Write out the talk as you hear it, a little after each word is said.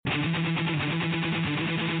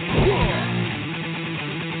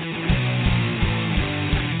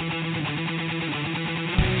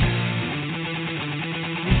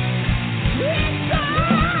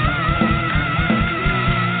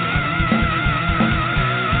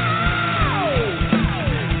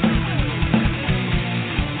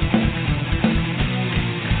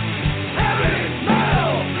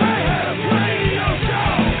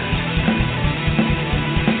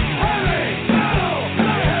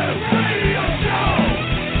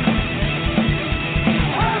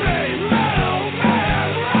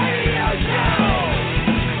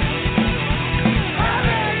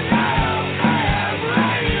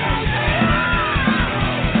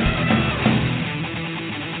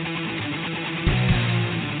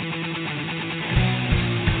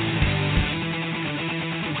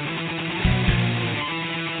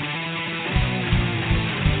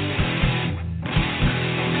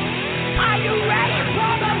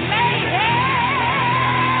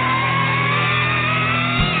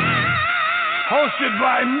hosted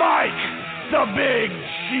by Mike, the Big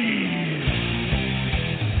Cheese.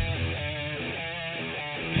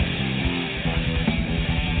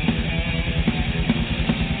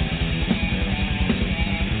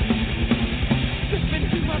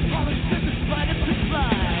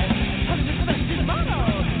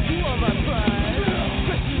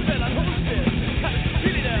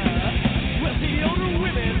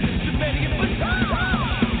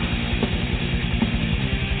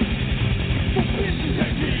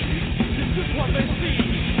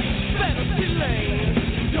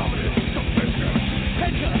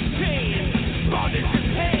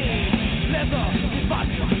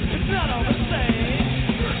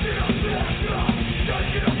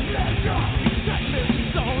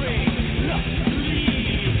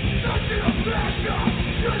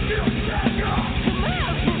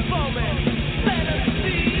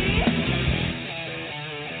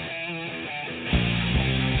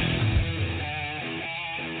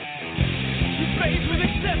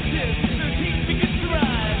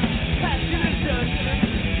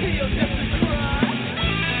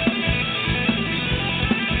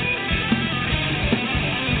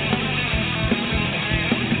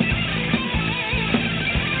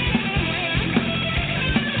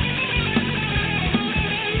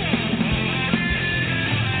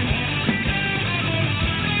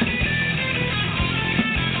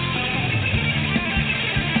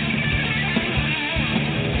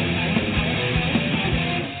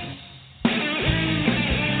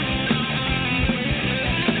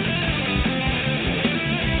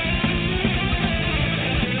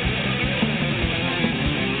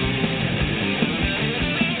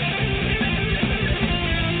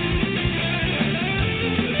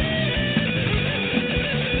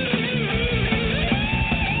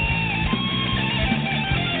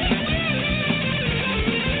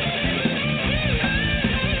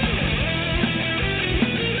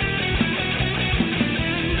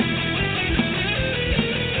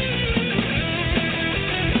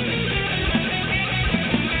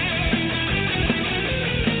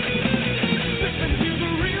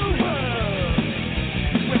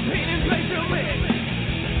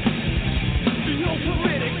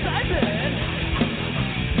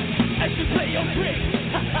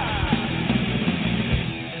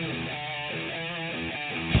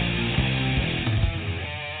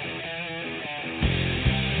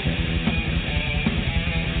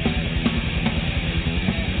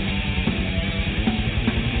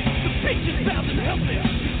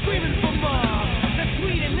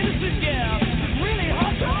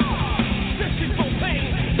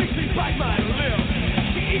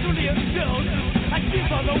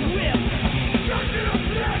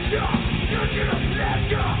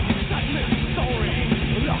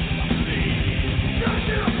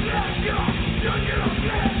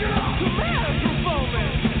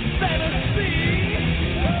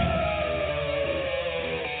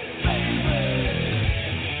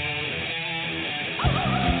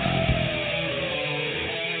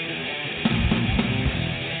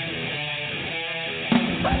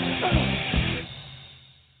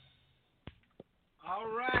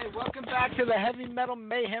 The Heavy Metal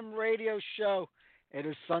Mayhem Radio Show. It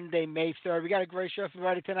is Sunday, May 3rd. We got a great show for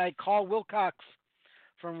everybody tonight. Karl Wilcox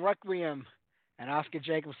from Rekuiem and Oskar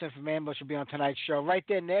Jacobsson from Ambush will be on tonight's show. Right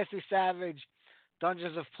there, Nasty Savage,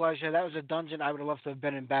 Dungeons of Pleasure. That was a dungeon I would have loved to have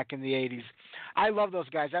been in back in the 80s. I love those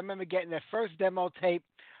guys. I remember getting their first demo tape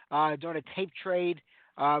during a tape trade.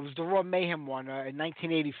 It was the Raw Mayhem one in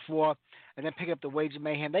 1984, and then picking up the Wage of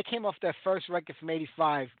Mayhem. They came off their first record from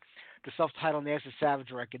 85. The self-titled Nasty Savage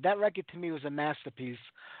record. That record to me was a masterpiece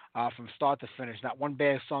from start to finish. Not one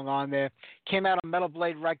bad song on there. Came out on Metal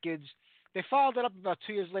Blade Records. They followed it up about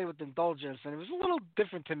 2 years later with Indulgence, and it was a little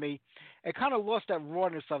different to me. It kind of lost that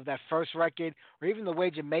rawness of that first record, or even the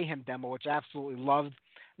Wage of Mayhem demo, which I absolutely loved.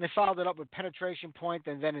 And they followed it up with Penetration Point,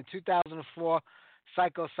 and then in 2004,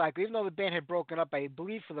 Psycho Psycho. Even though the band had broken up, I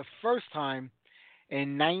believe for the first time,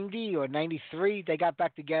 in 90 or 93, they got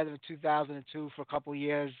back together in 2002 for a couple of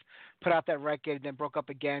years, put out that record, then broke up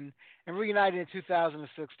again, and reunited in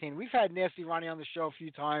 2016. We've had Nasty Ronnie on the show a few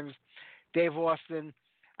times, Dave Austin.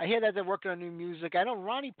 I hear that they're working on new music. I know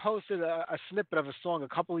Ronnie posted a snippet of a song a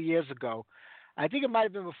couple of years ago. I think it might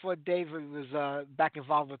have been before Dave was back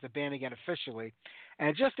involved with the band again officially, and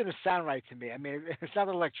it just didn't sound right to me. I mean, it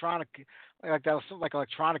sounded electronic, like that was like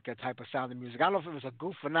electronica type of sound of music. I don't know if it was a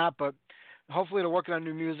goof or not, but hopefully they're working on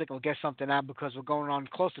new music. We'll get something out because we're going on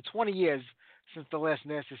close to 20 years since the last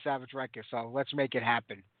Nasty Savage record, so let's make it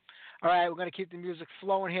happen. All right, we're going to keep the music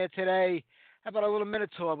flowing here today. How about a little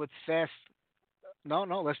Minotaur with Fast? No,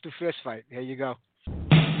 let's do Fist Fight. Here you go.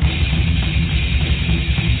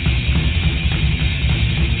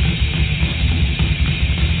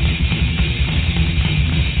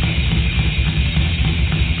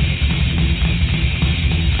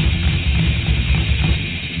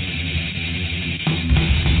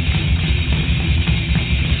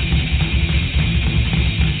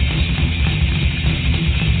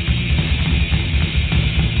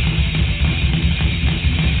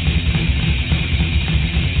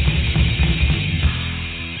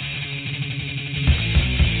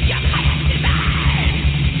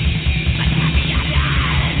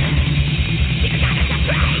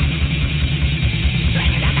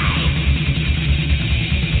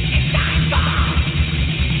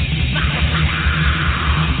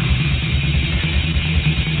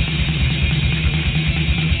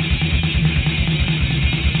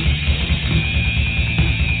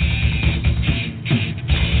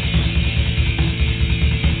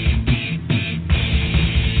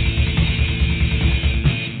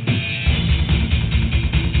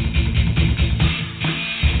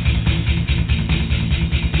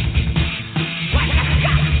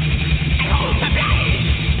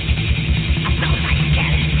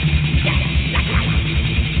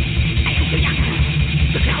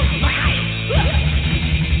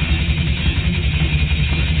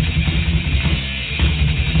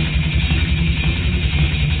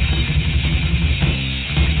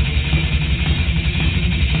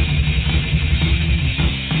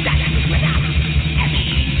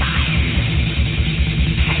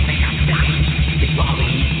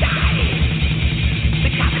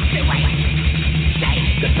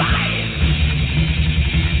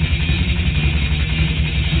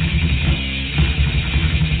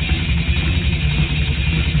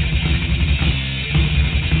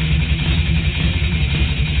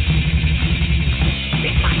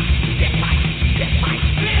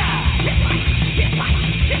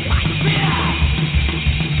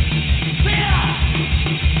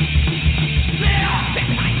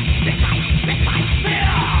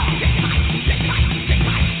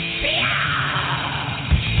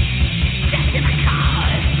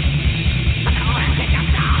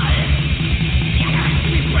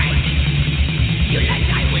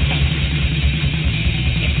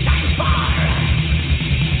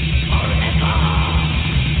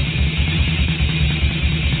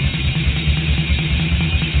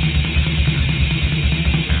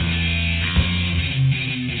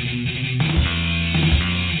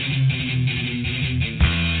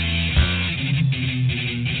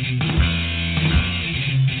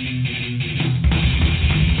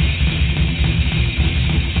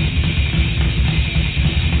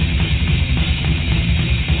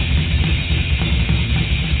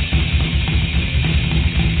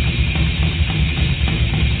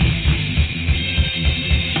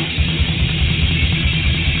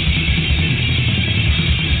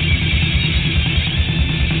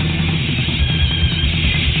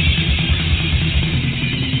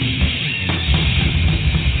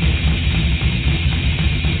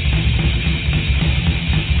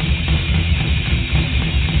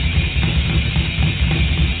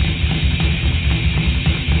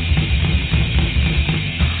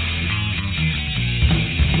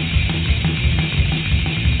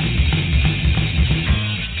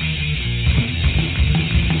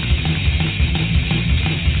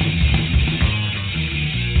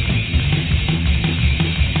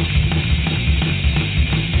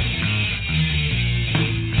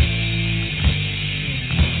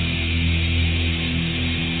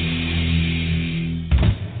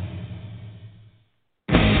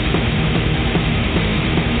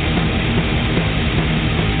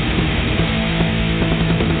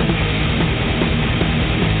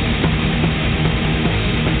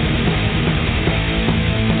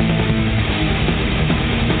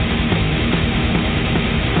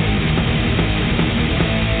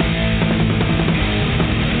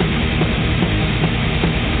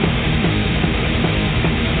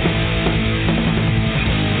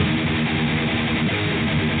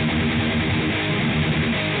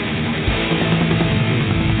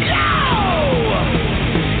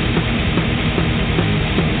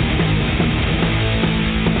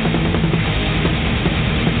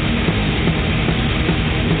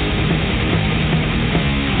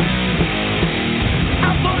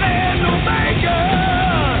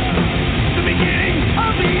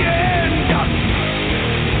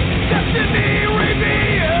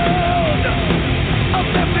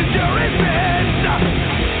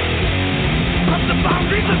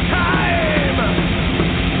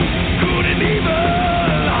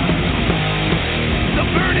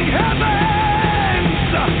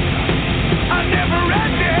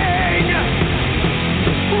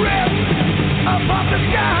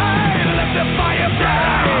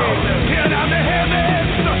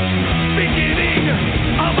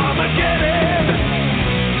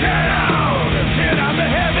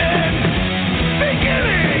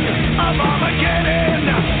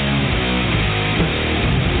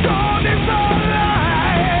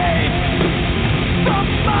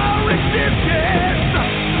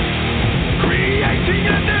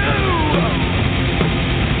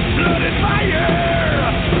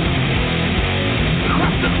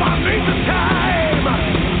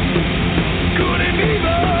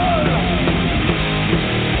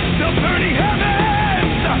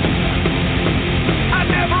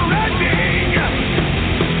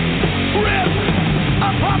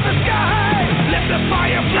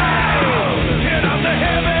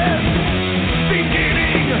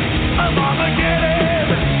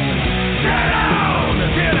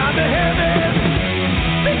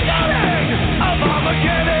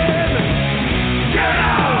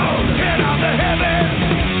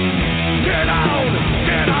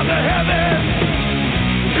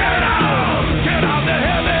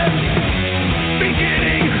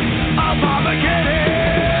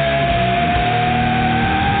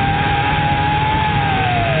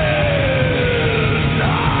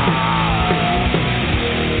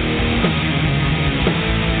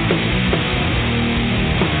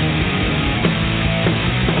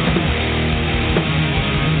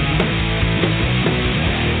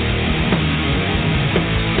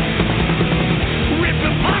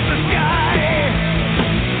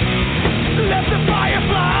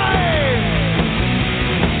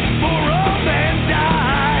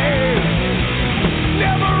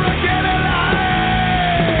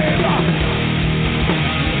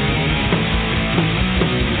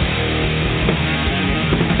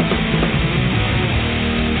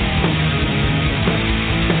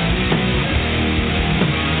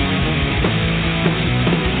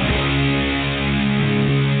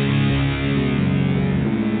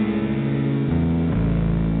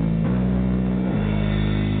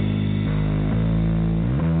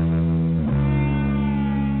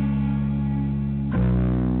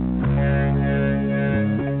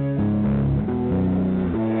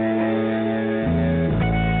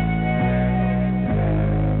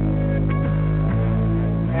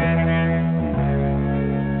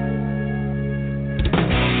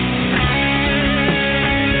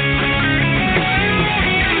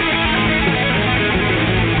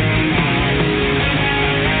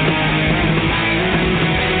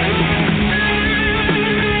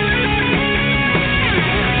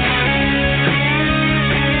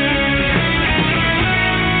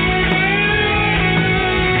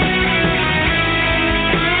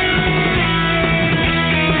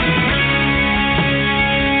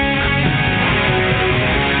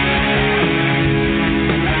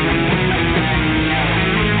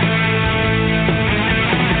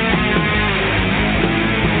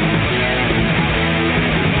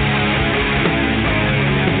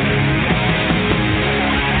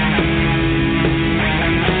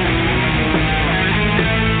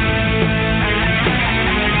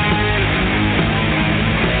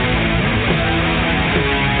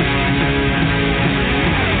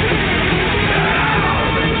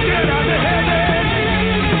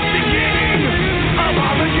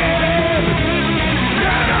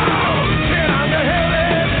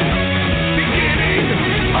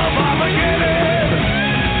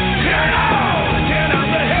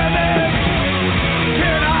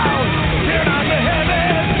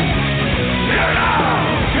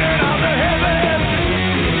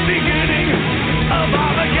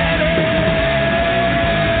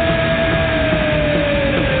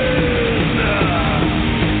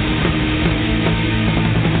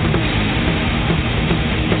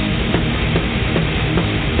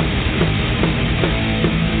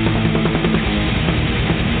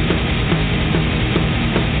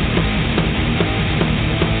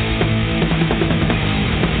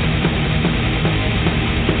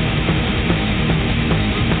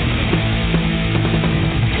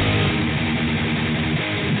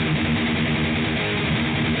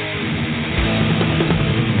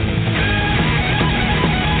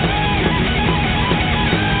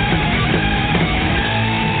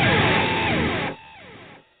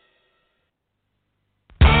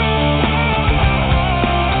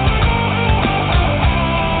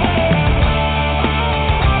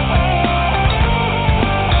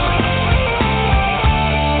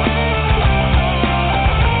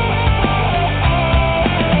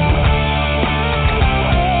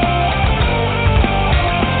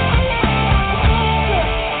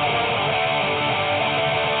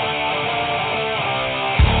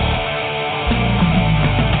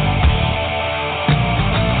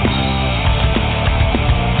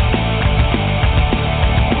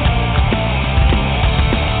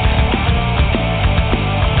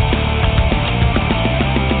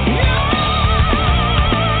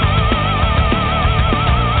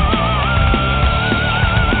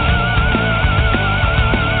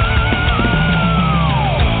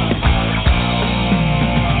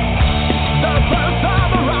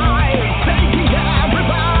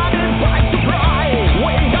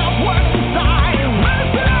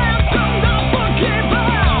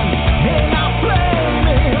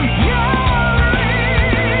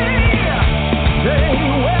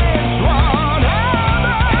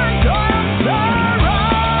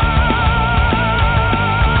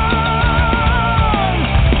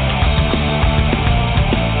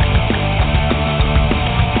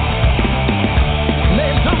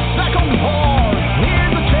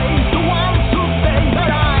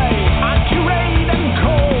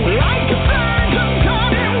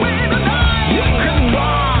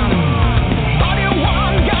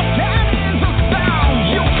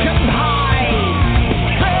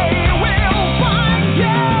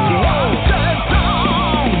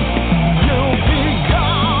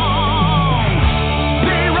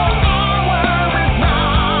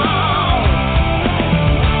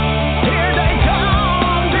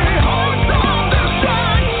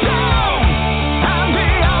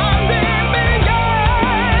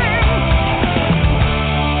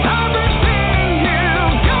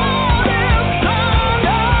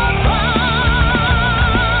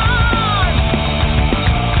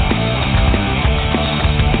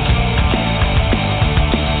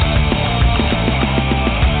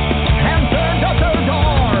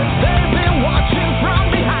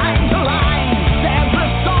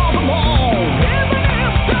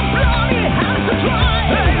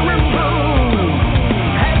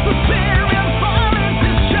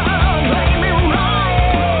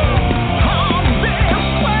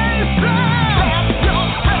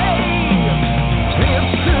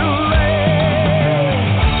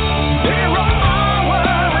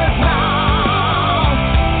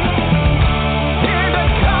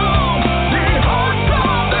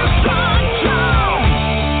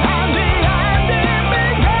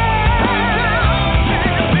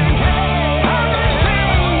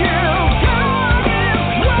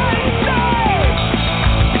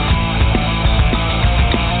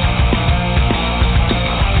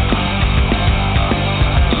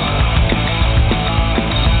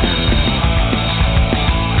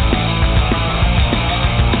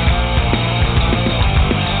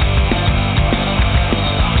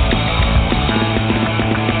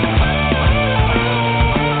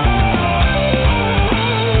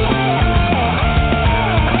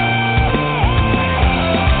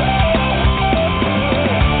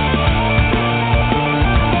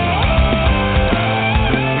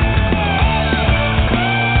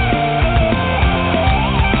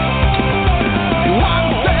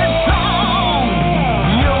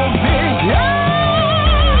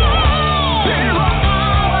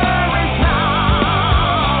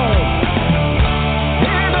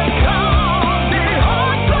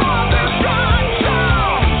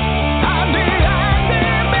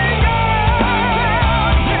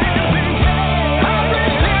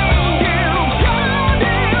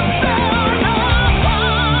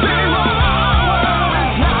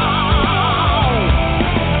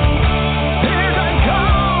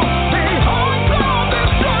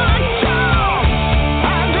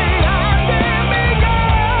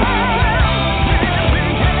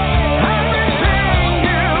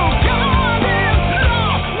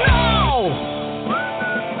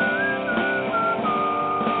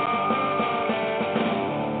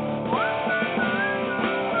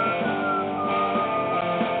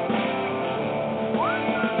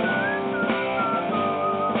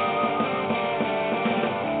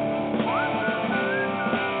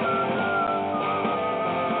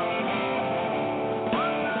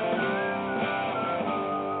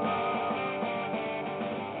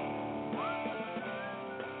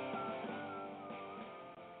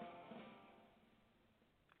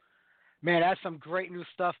 Man, that's some great new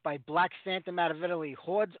stuff by Black Phantom out of Italy.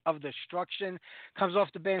 Hordes of Destruction comes off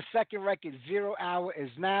the band's second record, 0 Hour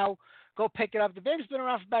Is Now. Go pick it up. The band's been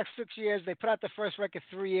around for about 6 years. They put out the first record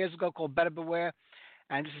 3 years ago called Better Beware,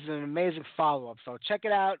 and this is an amazing follow-up. So check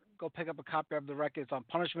it out. Go pick up a copy of the record. It's on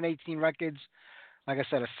Punishment 18 Records. Like I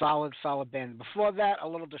said, a solid band. Before that, a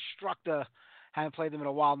little Destructor. Haven't played them in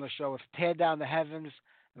a while on the show with Tear Down the Heavens.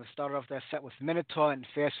 And we started off that set with Minotaur and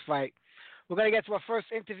Fierce Fight. We're going to get to our first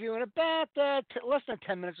interview in about less than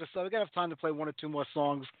 10 minutes or so. We're going to have time to play one or two more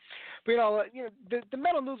songs. But, the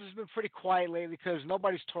metal news has been pretty quiet lately because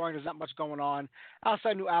nobody's touring. There's not much going on.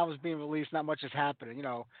 Outside new albums being released, not much is happening,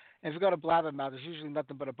 And if you go to Blabbermouth, there's usually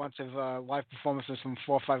nothing but a bunch of live performances from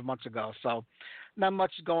 4 or 5 months ago. So not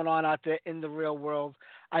much going on out there in the real world.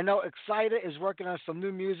 I know Exciter is working on some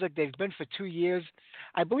new music. They've been for 2 years.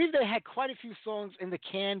 I believe they had quite a few songs in the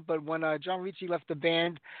can, but when John Ricci left the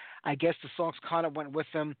band, I guess the songs kind of went with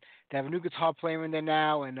them. They have a new guitar player in there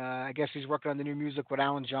now, and I guess he's working on the new music with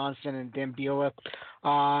Alan Johnson and Dan Bieler.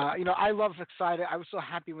 I love Exciter. I was so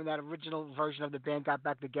happy when that original version of the band got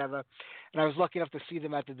back together, and I was lucky enough to see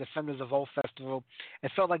them at the Defenders of Old Festival.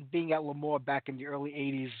 It felt like being at Lemoore back in the early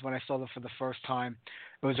 80s when I saw them for the first time.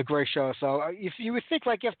 It was a great show. So if you would think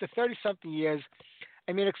like after 30-something years,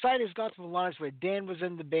 I mean, Exciter has gone through the lines where Dan was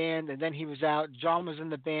in the band and then he was out. John was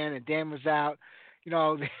in the band and Dan was out.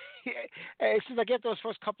 It seems like after those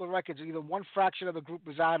first couple of records, either one fraction of the group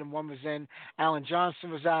was out and one was in. Alan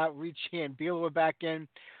Johnson was out. Ricci and Bieler were back in.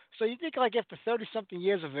 So you think like after 30-something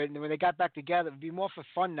years of it, and when they got back together, it would be more for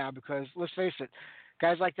fun now because, let's face it,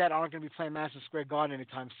 guys like that aren't going to be playing Madison Square Garden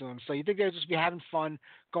anytime soon. So you think they'll just be having fun,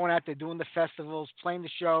 going out there, doing the festivals, playing the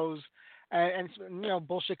shows, and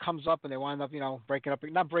bullshit comes up and they wind up, breaking up.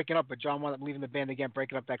 Not breaking up, but John wound up leaving the band again,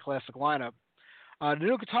 breaking up that classic lineup. The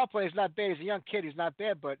new guitar player is not bad. He's a young kid. He's not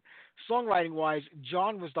bad, but songwriting-wise,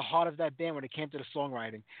 John was the heart of that band when it came to the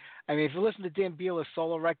songwriting. I mean, if you listen to Dan Bieler's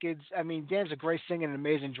solo records, I mean, Dan's a great singer and an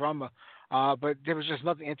amazing drummer, but there was just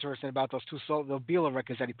nothing interesting about those the Bieler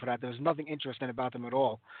records that he put out. There was nothing interesting about them at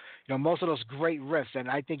all. Most of those great riffs, and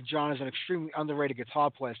I think John is an extremely underrated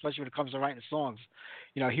guitar player, especially when it comes to writing songs.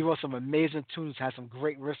 He wrote some amazing tunes, had some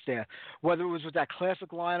great riffs there. Whether it was with that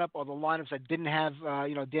classic lineup or the lineups that didn't have,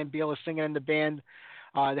 Dan Bieler singing in the band,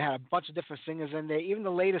 they had a bunch of different singers in there. Even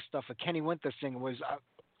the latest stuff with Kenny Winter singing was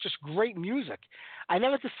just great music. I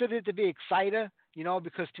never considered it to be Exciter,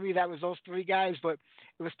 because to me that was those three guys, but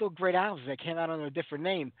it was still great albums that came out under a different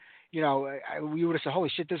name. We would have said, holy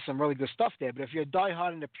shit, there's some really good stuff there. But if you're a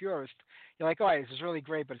diehard and a purist, you're like, all right, this is really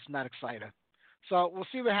great, but it's not Exciter. So we'll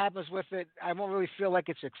see what happens with it. I won't really feel like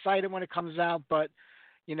it's Exciter when it comes out, but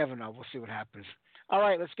you never know. We'll see what happens. All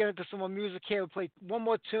right, let's get into some more music here. We'll play one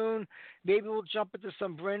more tune. Maybe we'll jump into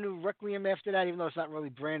some brand new Rekuiem after that, even though it's not really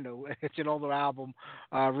brand new. It's an older album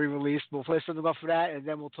re-released. We'll play something off of that, and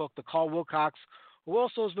then we'll talk to Karl Wilcox, who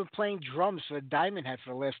also has been playing drums for Diamond Head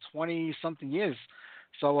for the last 20-something years.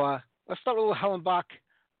 So let's start with a little Hellenbach,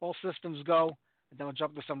 All Systems Go, and then we'll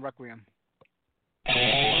jump into some Rekuiem.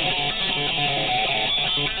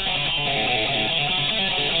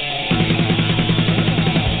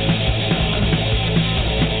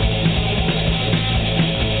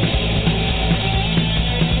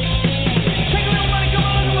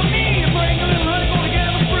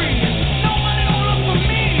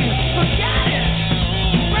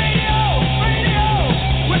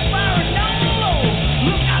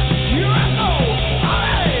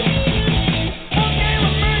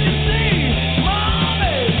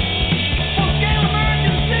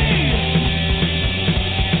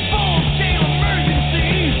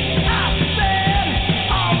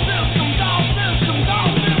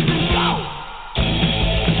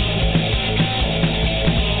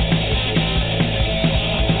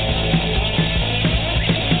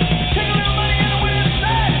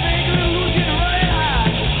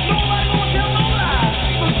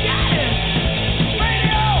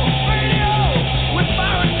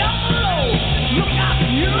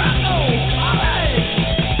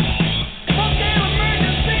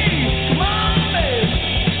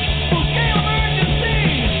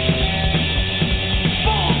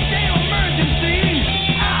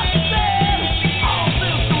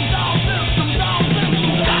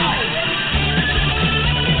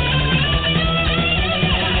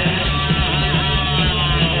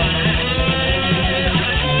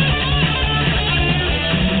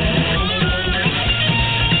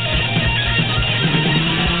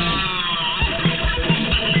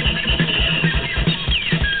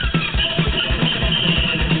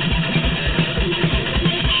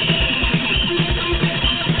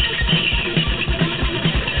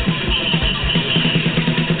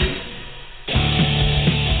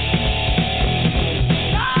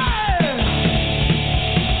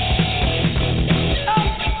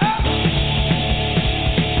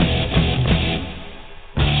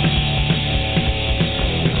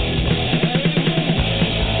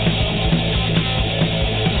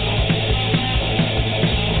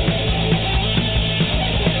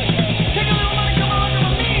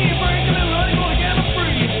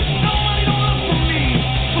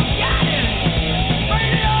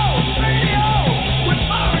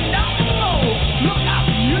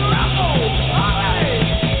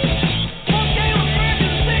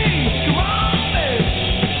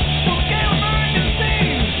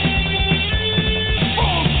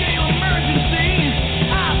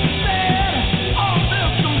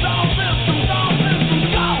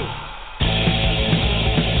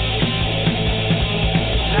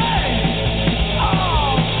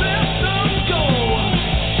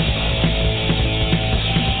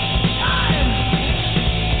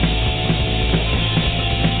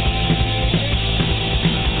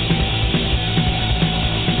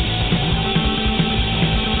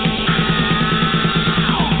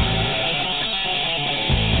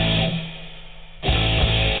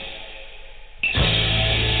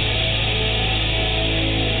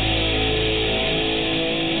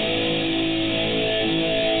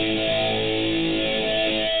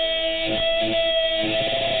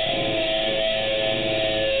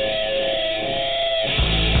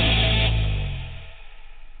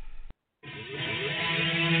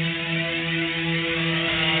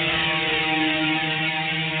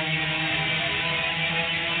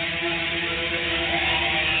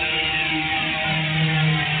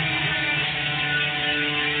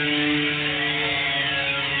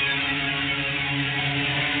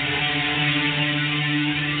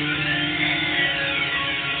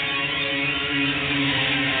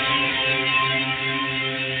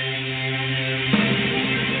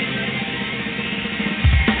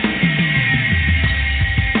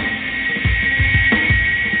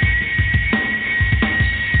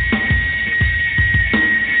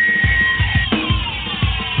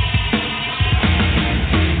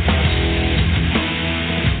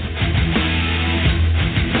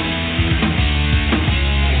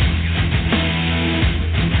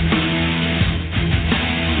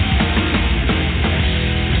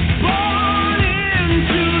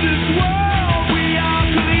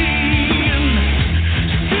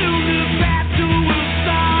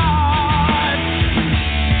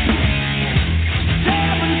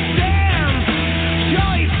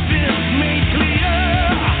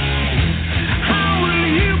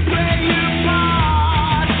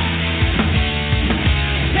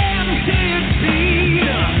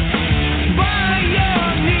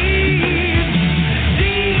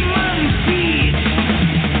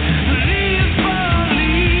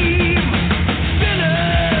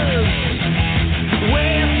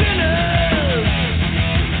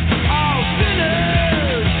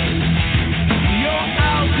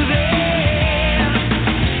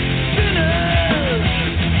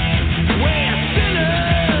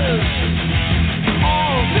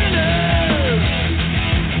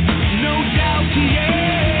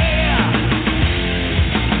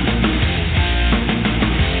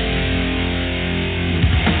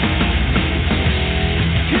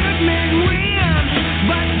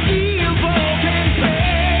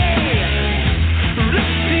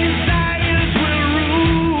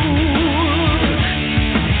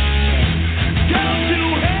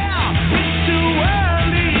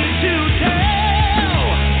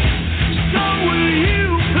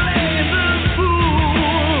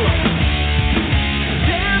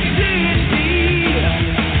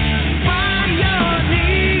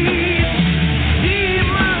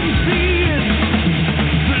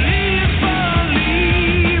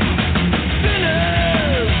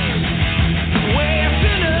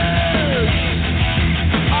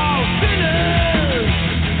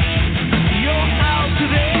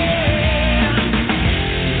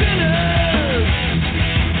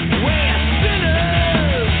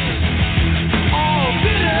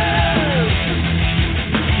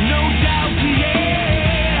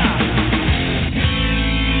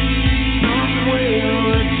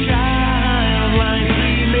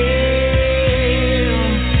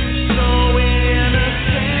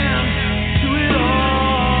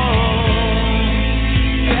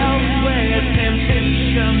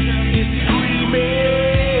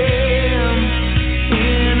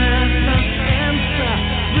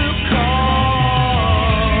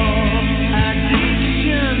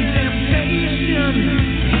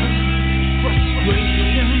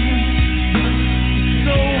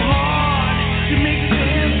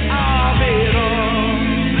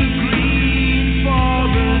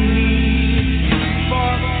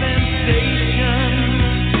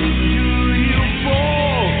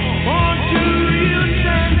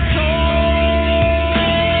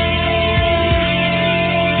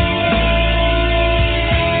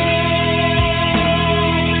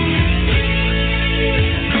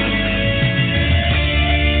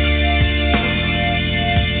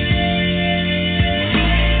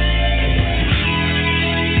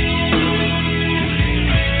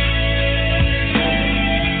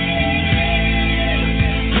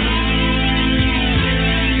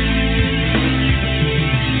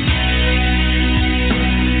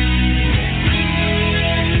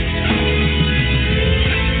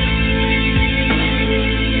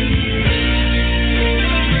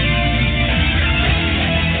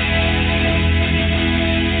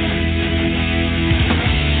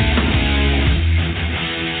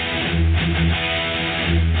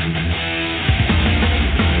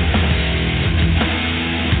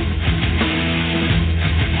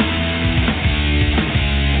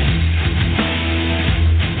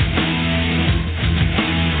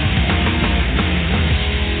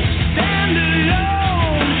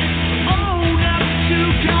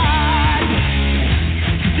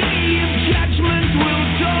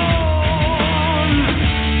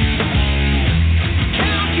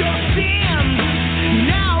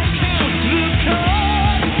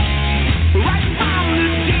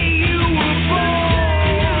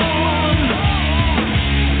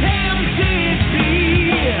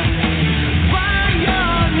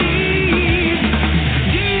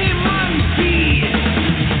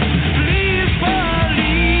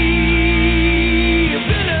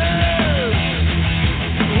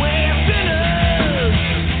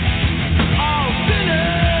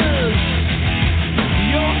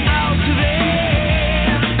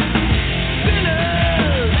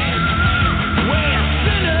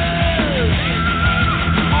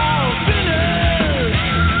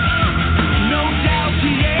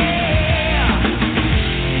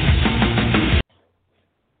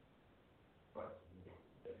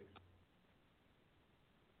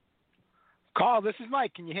 Karl, this is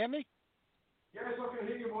Mike. Can you hear me? Yes, I can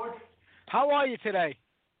hear you, Mike. How are you today?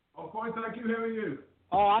 I'm fine, thank you. How are you?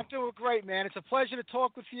 Oh, I'm doing great, man. It's a pleasure to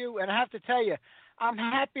talk with you, and I have to tell you, I'm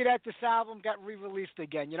happy that this album got re-released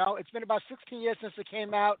again. You know, it's been about 16 years since it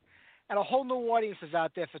came out, and a whole new audience is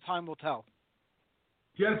out there for Time Will Tell.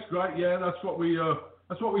 Yeah, it's great. Yeah, that's what we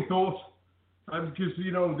thought. Because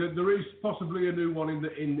there is possibly a new one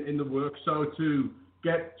in the works. So to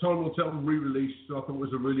get Time Will Tell re-released, I thought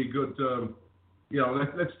was a really good.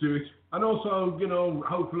 Let's do it. And also,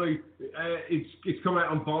 hopefully it's come out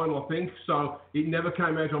on vinyl, I think. So it never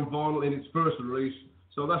came out on vinyl in its first release.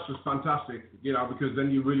 So that's just fantastic, because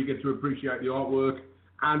then you really get to appreciate the artwork.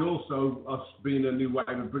 And also, us being a new wave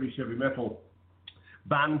of British heavy metal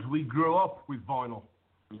band, we grew up with vinyl,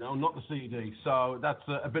 not the CD. So that's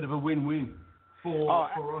a bit of a win-win for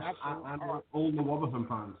us and all the Wobbertham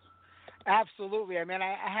fans. Absolutely. I mean,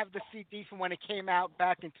 I have the CD from when it came out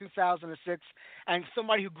back in 2006, and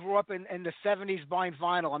somebody who grew up in the 70s buying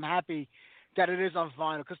vinyl, I'm happy that it is on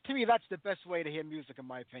vinyl, because to me, that's the best way to hear music, in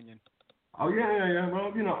my opinion. Oh, yeah.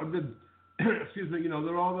 Well, excuse me,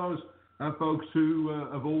 there are those folks who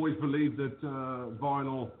have always believed that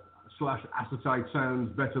vinyl/acetate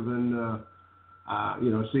sounds better than,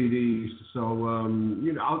 CDs. So,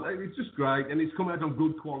 it's just great, and it's come out on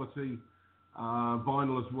good quality.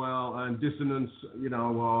 Vinyl as well, and Dissonance,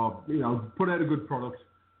 put out a good product.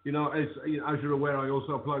 As you're aware, I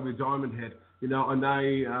also play with Diamond Head, and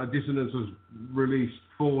they Dissonance has released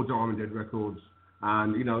 4 Diamond Head records,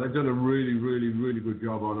 and they've done a really, really, really good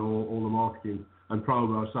job on all the marketing and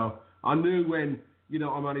promo. So I knew when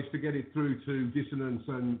I managed to get it through to Dissonance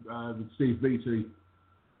and with Steve Beattie,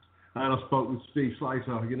 and I spoke with Steve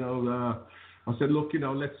Slater. I said, look,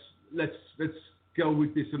 let's go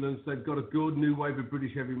with Dissonance. They've got a good new wave of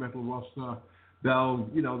British heavy metal roster. They'll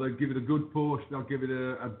give it a good push. They'll give it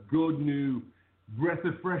a good new breath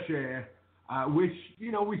of fresh air, which,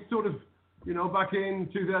 we sort of, back in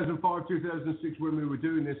 2005, 2006 when we were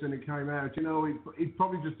doing this and it came out, it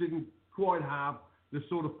probably just didn't quite have the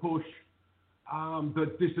sort of push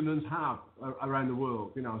that Dissonance have around the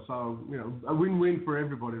world, So, a win-win for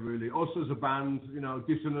everybody, really. Us as a band,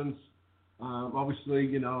 Dissonance,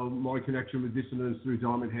 obviously, my connection with Dissonance through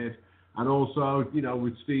Diamond Head, and also,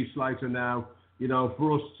 with Steve Slater now,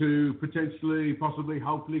 for us to possibly,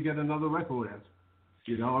 hopefully get another record out,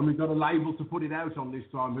 and we've got a label to put it out on this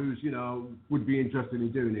time who's, would be interested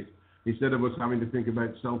in doing it, instead of us having to think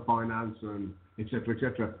about self-finance and et cetera, et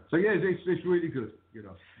cetera. So, yeah, it's really good,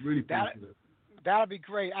 really pleased with it. That'll be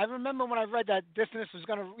great. I remember when I read that Dissonance was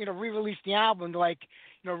going to, re-release the album,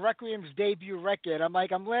 Requiem's debut record. I'm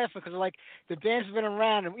laughing because, the band's been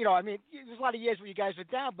around, and, there's a lot of years where you guys were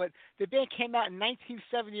down, but the band came out in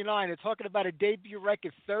 1979. They're talking about a debut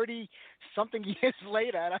record 30-something years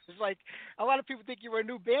later, and I was like, a lot of people think you were a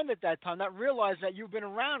new band at that time, not realize that you've been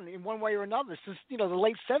around in one way or another since, the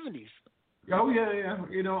late 70s. Oh, yeah.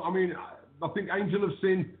 I think Angel of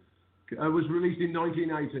Sin was released in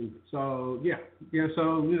 1980. So, yeah.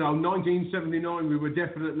 So, 1979, we were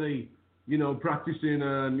definitely, practicing,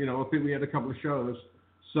 and, I think we had a couple of shows.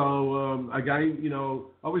 So, again,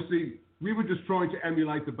 obviously, we were just trying to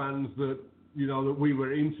emulate the bands that, that we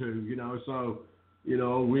were into, So,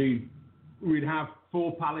 we'd have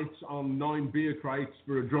 4 pallets on 9 beer crates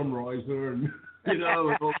for a drum riser, and, and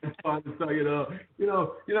all that kind of stuff,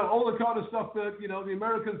 all the kind of stuff that, the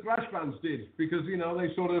American thrash bands did, because,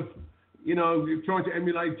 they sort of, you're trying to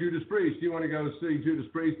emulate Judas Priest. You want to go see Judas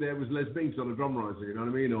Priest, there was Les Binks on a drum riser, you know what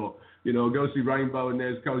I mean? Or, go see Rainbow and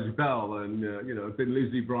there's Cozy Bell and, Thin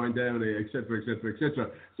Lizzy, Brian Downey, et cetera, et cetera, et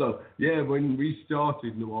cetera. So, yeah, when we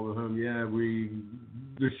started in Wobbertham,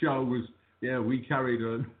 the show was, we carried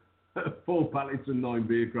 4 pallets and 9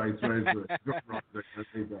 beer crates around for a drum riser.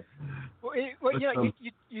 Well,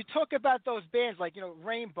 you talk about those bands like,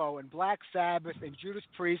 Rainbow and Black Sabbath and Judas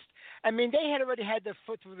Priest. I mean, they had already had their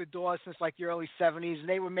foot through the door since the early 70s, and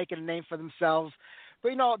they were making a name for themselves.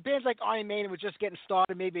 But, bands like Iron Maiden were just getting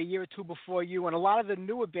started maybe a year or two before you, and a lot of the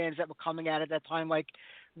newer bands that were coming out at that time, like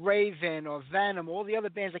Raven or Venom, all the other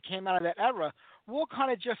bands that came out of that era, were all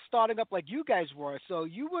kind of just starting up like you guys were. So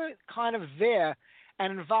you were kind of there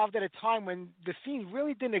and involved at a time when the scene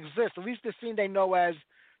really didn't exist, at least the scene they know as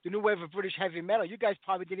the new wave of British heavy metal. You guys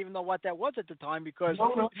probably didn't even know what that was at the time because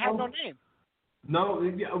it had no name. No,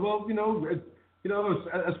 yeah, well,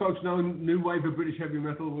 as folks know, new wave of British heavy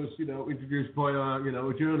metal was, introduced by,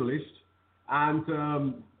 a journalist, and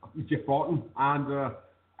Jeff Barton, and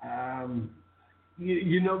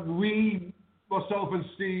we, myself and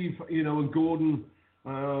Steve, and Gordon,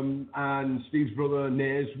 and Steve's brother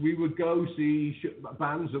Nez, we would go see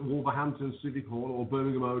bands at Wolverhampton Civic Hall or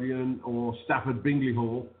Birmingham Odeon or Stafford Bingley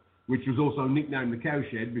Hall, which was also nicknamed the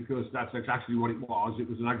Cowshed because that's exactly what it was. It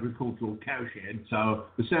was an agricultural cowshed, so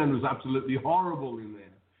the sound was absolutely horrible in there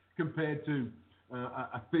compared to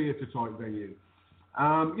a theatre type venue.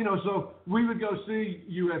 So we would go see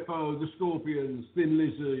UFO, the Scorpions, Thin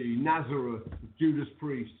Lizzy, Nazareth, Judas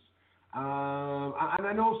Priest, and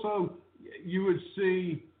then also you would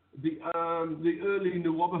see the early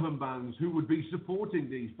New Wobberham bands who would be supporting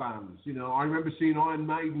these bands. I remember seeing Iron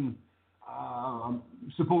Maiden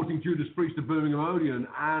supporting Judas Priest at Birmingham Odeon,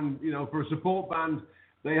 and for a support band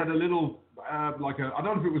they had a little I don't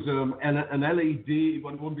know if it was an LED,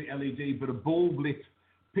 well, it wouldn't be LED, but a bulb lit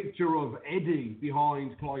picture of Eddie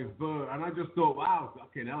behind Clive Burr, and I just thought, wow,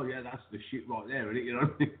 fucking hell, yeah, that's the shit right there, isn't it? You know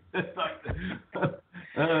what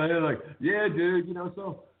I mean? Like, yeah, dude,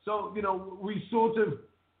 so we sort of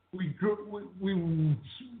we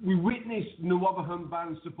witnessed New Wobberham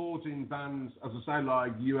bands supporting bands, as I say,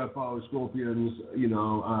 like UFO, Scorpions,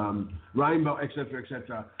 Rainbow,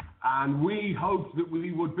 etc., and we hoped that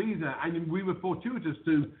we would be there, and we were fortuitous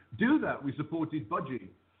to do that. We supported Budgie.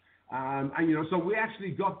 So we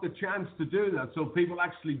actually got the chance to do that. So people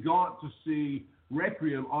actually got to see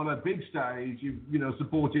Rekuiem on a big stage,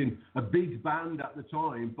 supporting a big band at the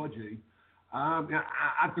time, Budgie.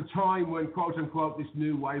 At the time when, quote unquote, this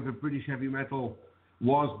new wave of British heavy metal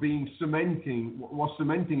was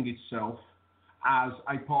cementing itself as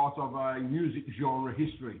a part of a music genre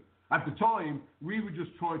history. At the time, we were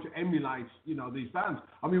just trying to emulate, these bands.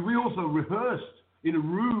 I mean, we also rehearsed in a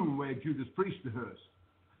room where Judas Priest rehearsed.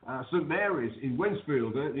 St. Mary's in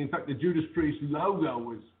Wensfield. In fact, the Judas Priest logo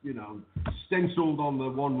was, stenciled on the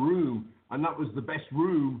one room, and that was the best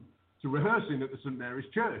room to rehearse in at the St. Mary's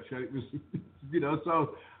Church. And it was,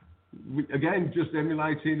 so again, just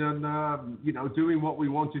emulating and, doing what we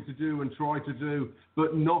wanted to do and try to do,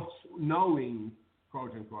 but not knowing,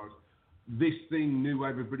 quote unquote, this thing, new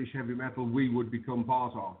wave of British heavy metal, we would become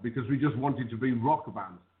part of, because we just wanted to be rock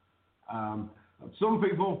band. Some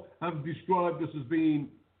people have described us as being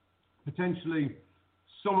potentially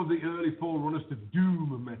some of the early forerunners to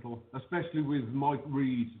doom metal, especially with Mike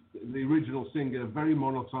Reid, the original singer, very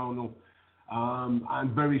monotonal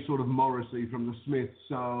and very sort of Morrissey from the Smiths.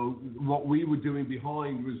 So what we were doing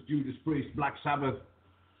behind was Judas Priest, Black Sabbath,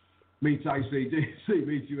 meets AC/DC,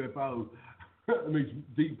 meets UFO, meets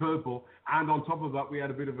Deep Purple, and on top of that we had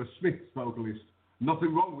a bit of a Smiths vocalist.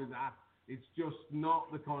 Nothing wrong with that. It's just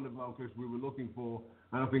not the kind of vocalist we were looking for.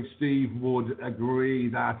 And I think Steve would agree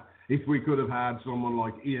that if we could have had someone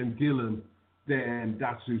like Ian Gillan, then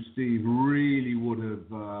that's who Steve really would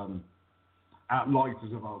have liked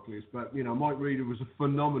as a vocalist. But, Mike Reeder was a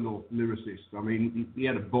phenomenal lyricist. I mean, he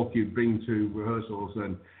had a book you'd bring to rehearsals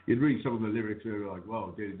and you'd read some of the lyrics and you're like,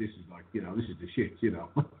 well, dude, this is like, this is the shit,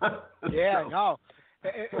 Yeah, no.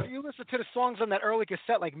 If you listen to the songs on that early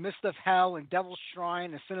cassette, like Mist of Hell and Devil's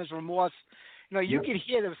Shrine and Sinner's Remorse, you could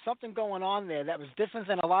hear there was something going on there that was different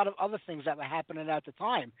than a lot of other things that were happening at the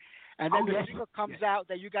time. And then the single comes out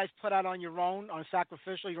that you guys put out on your own, on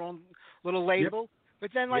Sacrificial, your own little label. Yep.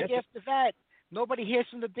 But then, after that, nobody hears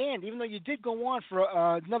from the band, even though you did go on for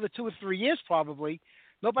another 2 or 3 years probably.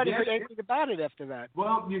 Nobody heard anything about it after that.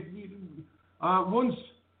 Well,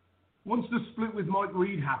 once the split with Mike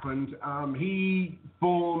Reid happened, he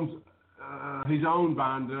formed his own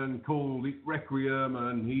band and called it Rekuiem,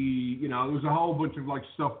 and there was a whole bunch of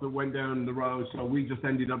stuff that went down the road, so we just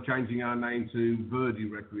ended up changing our name to Verdi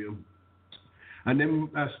Rekuiem. And then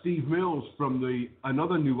Steve Mills from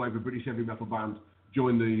another new wave of British heavy metal band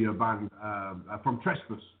joined the band from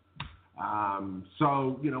Trespass.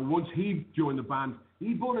 So once he joined the band,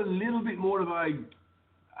 he brought a little bit more of a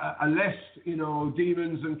less,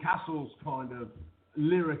 demons and castles kind of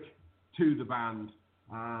lyric to the band.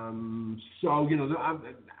 And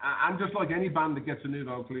just like any band that gets a new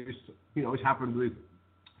vocalist, it's happened with,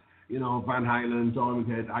 Van Halen, Diamond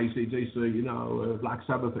Head, AC/DC, Black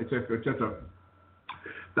Sabbath, etc.,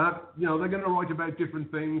 that, they're going to write about different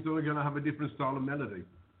things and they're going to have a different style of melody.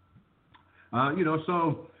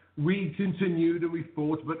 So we continued and we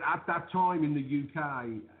fought, but at that time in the UK,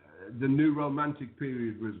 the new romantic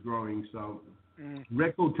period was growing, so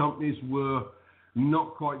record companies were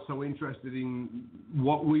not quite so interested in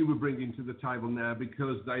what we were bringing to the table now,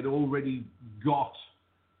 because they'd already got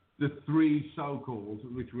the three so-called,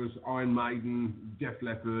 which was Iron Maiden, Def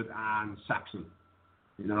Leppard, and Saxon.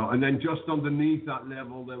 And then just underneath that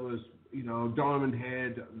level, there was, Diamond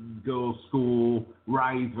Head, Girls' School,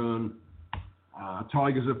 Raven,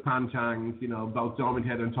 Tigers of Pantang. Both Diamond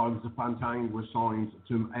Head and Tigers of Pantang were signed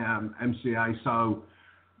to MCA. So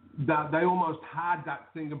that they almost had that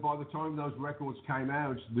thing, and by the time those records came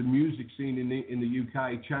out, the music scene in the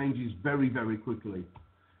UK changes very, very quickly.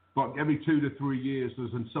 But every 2 to 3 years,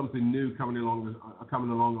 there's something new coming along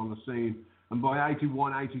on the scene. And by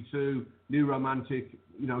 81, 82, New Romantic,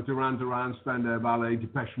 Duran Duran, Spandau Ballet,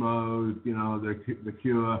 Depeche Mode, the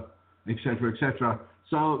Cure, etc., etc.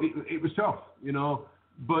 So it was tough,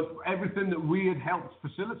 But everything that we had helped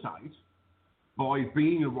facilitate by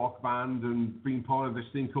being a rock band and being part of this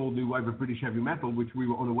thing called New Wave of British Heavy Metal, which we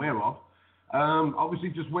were unaware of, obviously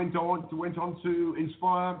just went on to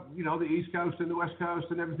inspire, the East Coast and the West Coast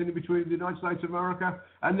and everything in between, the United States of America.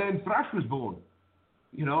 And then thrash was born,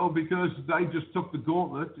 because they just took the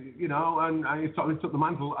gauntlet, and took the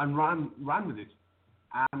mantle and ran with it.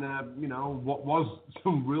 And, what was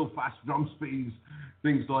some real fast drum speeds,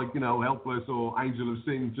 things like, Helpless or Angel of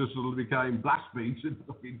Sin just sort of became blast speeds and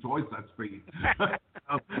fucking twice that speed.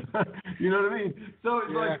 You know what I mean? So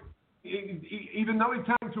it's like, even though it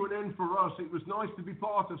came to an end for us, it was nice to be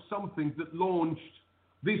part of something that launched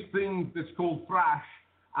this thing that's called thrash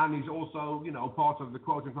and is also, part of the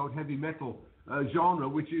quote-unquote heavy metal genre,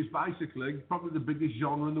 which is basically probably the biggest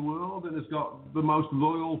genre in the world and has got the most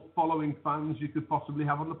loyal following fans you could possibly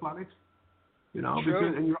have on the planet.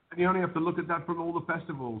 Because, and you only have to look at that from all the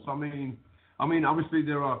festivals. I mean, obviously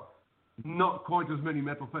there are not quite as many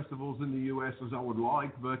metal festivals in the US as I would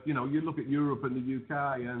like, but you look at Europe and the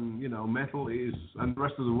UK, and metal is, and the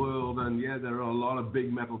rest of the world, and there are a lot of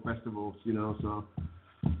big metal festivals.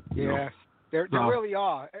 There really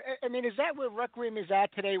are. I mean, is that where Rekuiem is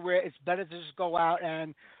at today, where it's better to just go out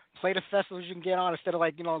and play the festivals you can get on instead of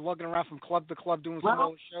lugging around from club to club doing some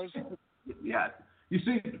old shows? Yeah, you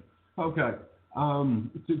see, okay.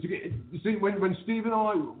 You see, when Steve and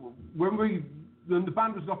I, when the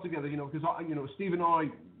band was got together, because Steve and I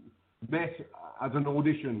met at an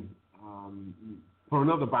audition for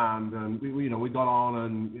another band, and we got on,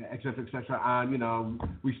 and et cetera, and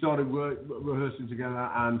we started rehearsing together,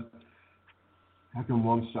 and how can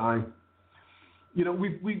one say,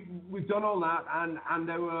 we've done all that, and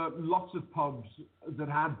there were lots of pubs that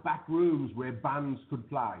had back rooms where bands could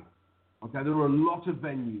play. Okay, there were a lot of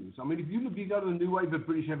venues. I mean, if you go to the New Wave of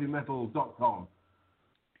British Heavy Metal.com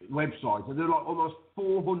website, and there are like almost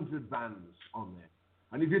 400 bands on there.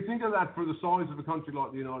 And if you think of that for the size of a country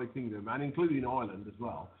like the United Kingdom, and including Ireland as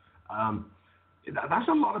well, that's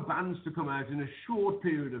a lot of bands to come out in a short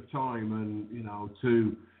period of time, and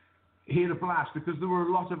to hear a blast, because there were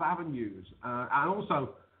a lot of avenues, and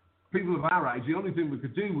also people of our age. The only thing we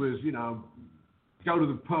could do was, go to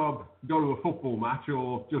the pub, go to a football match,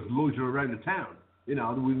 or just loiter around the town. There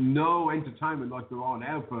was no entertainment like there are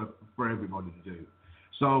now for everybody to do.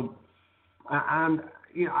 So, and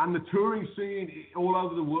the touring scene all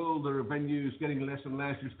over the world, there are venues getting less and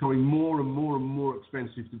less. It's becoming more and more and more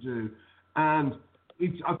expensive to do. And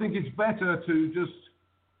I think it's better to just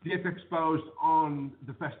get exposed on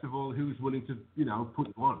the festival who's willing to, put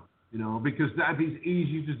you on, because that is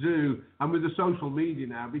easy to do. And with the social media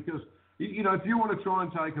now, because if you want to try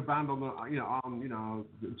and take a band on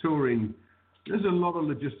touring, there's a lot of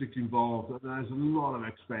logistics involved, and there's a lot of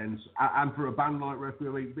expense. And for a band like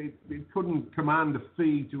Rekuiem, it couldn't command a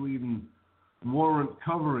fee to even warrant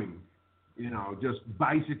covering, just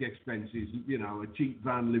basic expenses. A cheap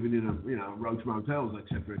van living in Roach motels,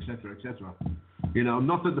 etc., etc., etc.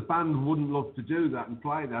 Not that the band wouldn't love to do that and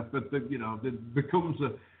play that, but there becomes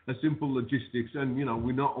a simple logistics, and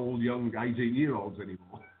we're not all young 18-year-olds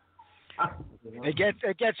anymore. It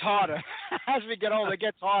gets harder as we get older. It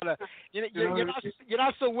gets harder. You're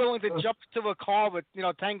not so willing to jump to a car with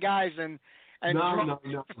 10 guys and no.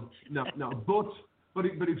 But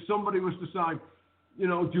if somebody was to say,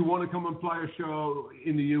 do you want to come and play a show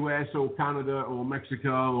in the US or Canada or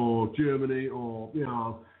Mexico or Germany or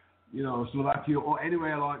Slovakia or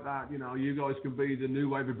anywhere like that, you guys can be the New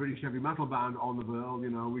Wave of British Heavy Metal band on the bill.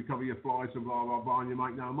 We cover your flights and blah blah blah, and you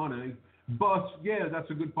make no money. But, that's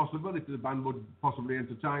a good possibility. The band would possibly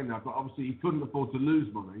entertain that. But obviously, he couldn't afford to lose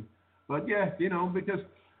money. But, because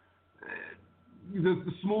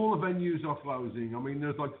the smaller venues are closing. I mean,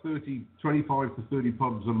 there's like 25 to 30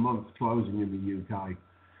 pubs a month closing in the UK.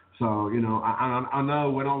 So, and I know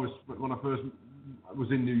when I first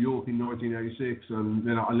was in New York in 1986, and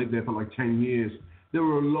I lived there for like 10 years, there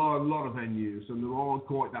were a lot of venues, and there aren't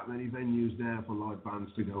quite that many venues now for live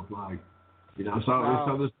bands to go play.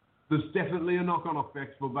 So there's definitely a knock-on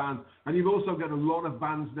effect for bands, and you've also got a lot of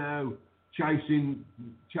bands now chasing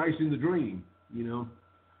the dream.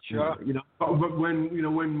 Sure. But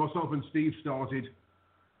when myself and Steve started,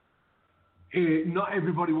 not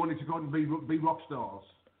everybody wanted to go out and be rock stars.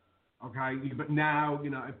 Okay, but now,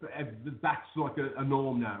 that's like a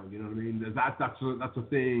norm now. You know what I mean? That's a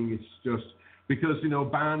thing. It's just because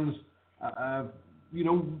bands,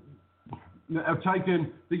 have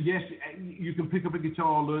taken yes, you can pick up a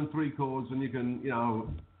guitar, learn 3 chords, and you can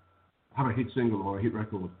have a hit single or a hit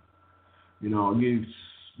record. That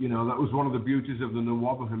was one of the beauties of the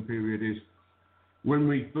Rekuiem period is when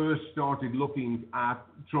we first started looking at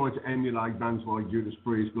trying to emulate bands like Judas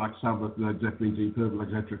Priest, Black Sabbath, Led Zeppelin, Deep Purple,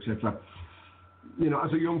 etc., etc.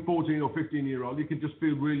 As a young 14 or 15-year-old, you can just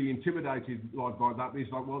feel really intimidated by that.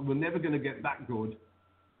 It's like, well, we're never going to get that good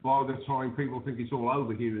by the time people think it's all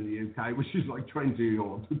over here in the UK, which is like 20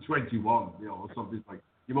 or 21, or something like.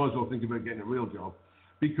 You might as well think about getting a real job.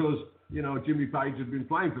 Because, Jimmy Page had been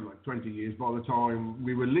playing for like 20 years by the time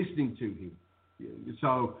we were listening to him.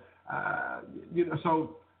 So,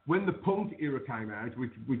 so when the punk era came out,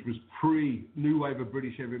 which was pre-new wave of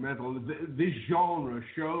British heavy metal, this genre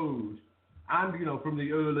showed, and, from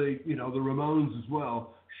the early, the Ramones as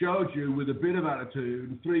well, showed you with a bit of attitude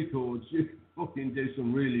and 3 chords, you can fucking do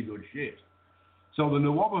some really good shit. So the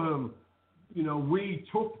Rekuiem, we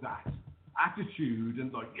took that attitude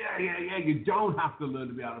and like, yeah, you don't have to learn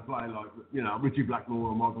to be able to play like, Richie Blackmore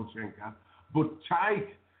or Michael Schenker, but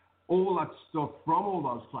take all that stuff from all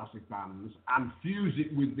those classic bands and fuse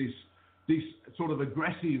it with this sort of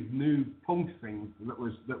aggressive new punk thing that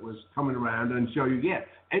was coming around and show you,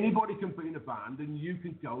 anybody can be in a band and you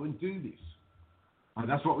can go and do this. And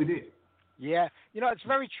that's what we did. Yeah, it's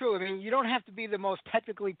very true. I mean, you don't have to be the most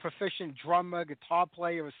technically proficient drummer, guitar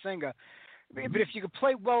player, or singer. But if you can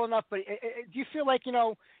play well enough, do you feel like,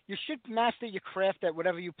 you should master your craft at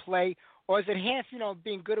whatever you play? Or is it half,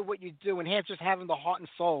 being good at what you do and half just having the heart and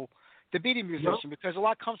soul to be a musician? Yep. Because a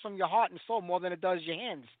lot comes from your heart and soul more than it does your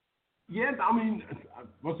hands. Yeah, I mean,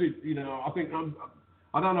 what's it, I think,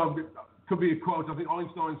 I don't know, it could be a quote. I think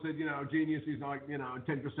Einstein said, genius is like,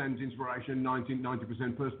 10% inspiration,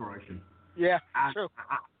 90% perspiration. Yeah, true.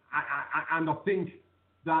 And I think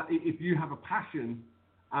that if you have a passion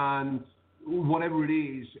and whatever it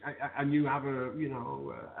is, and you have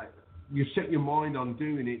you set your mind on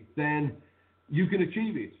doing it, then you can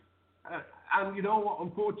achieve it. And you know what?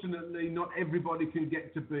 Unfortunately, not everybody can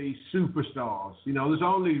get to be superstars. There's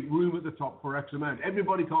only room at the top for X amount.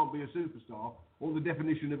 Everybody can't be a superstar, or the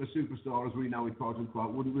definition of a superstar, as we know it, quote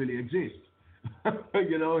unquote, wouldn't really exist.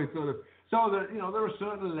 It's sort of so that there are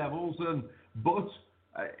certain levels, but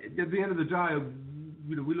at the end of the day,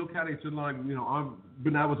 we look at it and like, I've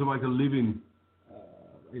been able to make a living,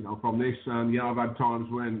 from this, and I've had times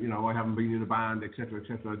when I haven't been in a band, etc.,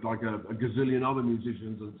 like a gazillion other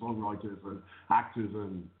musicians and songwriters and actors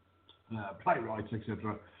and playwrights,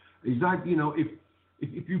 etc. Is that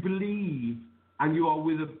if you believe and you are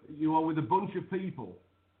with a bunch of people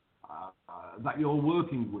that you're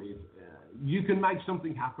working with, you can make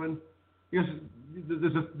something happen. Because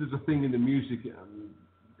there's a thing in the music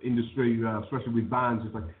industry, especially with bands.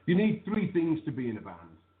 It's like you need 3 things to be in a band.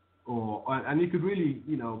 And you could really,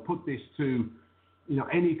 put this to,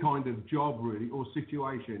 any kind of job really or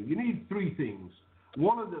situation. You need 3 things.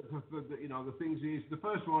 One of the things is, the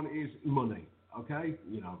first one is money. Okay,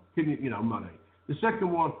 money. The second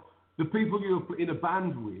one, the people you're in a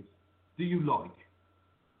band with, do you like?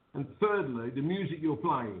 And thirdly, the music you're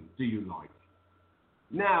playing, do you like?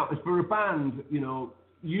 Now, as for a band,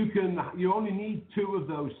 you only need 2 of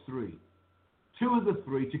those 3. 2 of the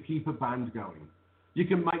 3 to keep a band going. You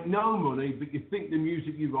can make no money, but you think the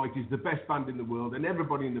music you write is the best band in the world, and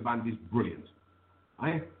everybody in the band is brilliant.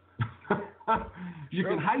 You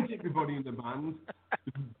can hate everybody in the band.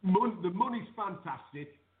 The money's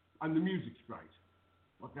fantastic, and the music's great.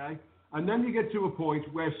 Okay? And then you get to a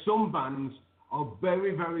point where some bands are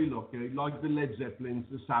very, very lucky, like the Led Zeppelins,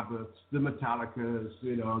 the Sabbaths, the Metallicas,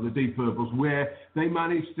 the Deep Purples, where they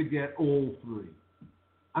manage to get all 3.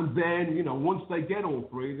 And then, once they get all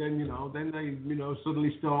 3, then they,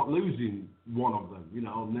 suddenly start losing one of them.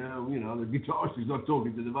 Now, the guitarist is not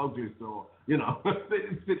talking to the vocalist, or, it's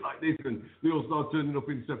a bit like this, and they all start turning up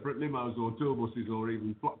in separate limos or tour buses or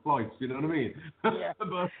even flights, you know what I mean? Yeah.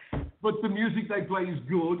 But the music they play is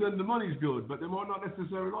good and the money's good, but they might not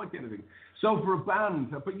necessarily like anything. So for a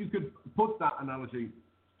band, but you could put that analogy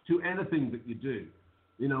to anything that you do.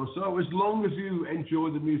 So as long as you enjoy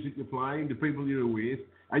the music you're playing, the people you're with,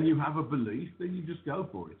 and you have a belief, then you just go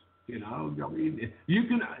for it. I mean, you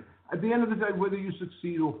can, at the end of the day, whether you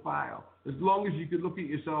succeed or fail, as long as you can look at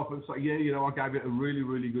yourself and say, I gave it a really,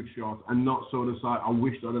 really good shot, and not sort of say, I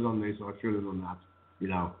wish I'd have done this or I should have done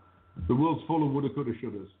that. The world's full of woulda, coulda,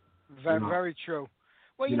 shouldas. Very true.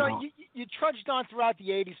 Well, you trudged on throughout the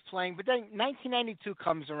 80s playing, but then 1992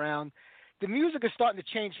 comes around. the music is starting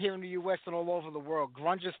to change here in the U.S. and all over the world.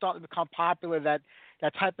 Grunge is starting to become popular. That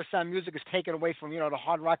type of sound music is taken away from, the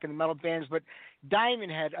hard rock and the metal bands. But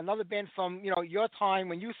Diamond Head, another band from, your time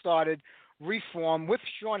when you started, Reform, with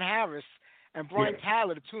Sean Harris and Brian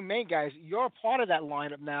Tyler, the two main guys. You're a part of that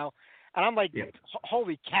lineup now. And I'm like,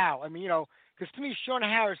 holy cow. I mean, because to me, Sean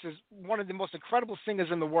Harris is one of the most incredible singers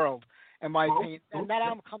in the world, in my opinion. And that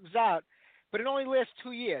album comes out, but it only lasts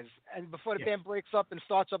 2 years, and before the band breaks up and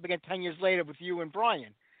starts up again 10 years later with you and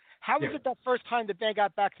Brian. How was it that first time the band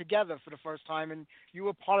got back together for the first time, and you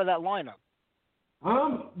were part of that lineup?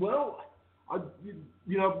 Well, a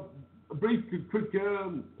brief, quick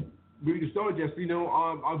Reader's Digest.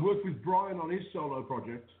 I've worked with Brian on his solo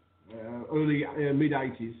project, early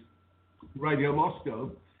mid-'80s, Radio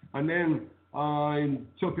Moscow, and then I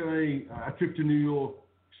took a trip to New York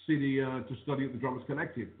City to study at the Drummers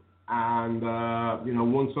Collective. And,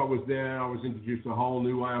 once I was there, I was introduced to a whole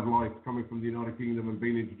new way of life coming from the United Kingdom and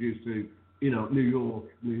being introduced to, New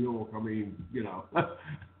York. I mean,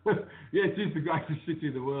 it is the greatest city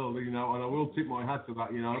in the world, and I will tip my hat to that,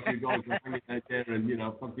 if you guys are hanging out there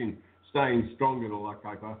and, fucking staying strong and all that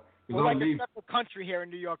caper. Well, like a separate country here in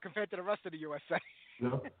New York compared to the rest of the USA.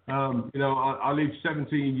 I lived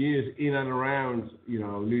 17 years in and around,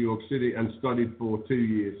 New York City and studied for 2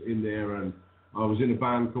 years in there, and I was in a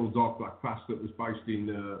band called Dark Black Past that was based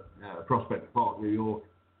in Prospect Park, New York,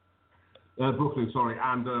 Brooklyn, sorry,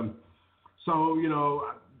 and so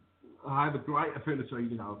I had a great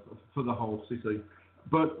affinity, for the whole city,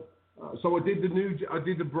 but so I did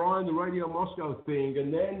the Brian, the Radio Moscow thing,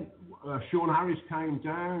 and then Sean Harris came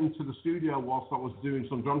down to the studio whilst I was doing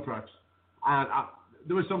some drum tracks, and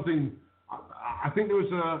there was something. I think there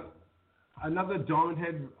was another Diamond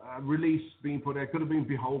Head release being put out. Could have been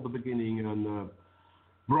Behold the Beginning, and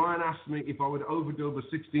Brian asked me if I would overdub a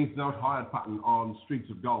 16th note hi-hat pattern on Streets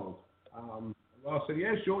of Gold. I said,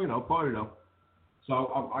 yeah, sure, fire it up. So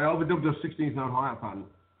I overdubbed a 16th note hi-hat pattern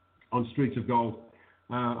on Streets of Gold.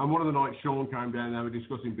 And one of the nights Sean came down and they were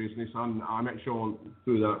discussing business, and I met Sean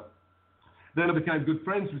through that. Then I became good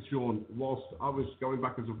friends with Sean whilst I was going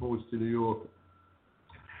backwards and forwards to New York.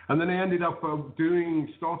 And then I ended up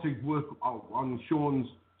starting work on Sean's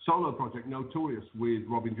solo project, Notorious, with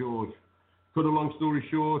Robin George. Cut a long story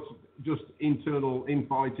short, just internal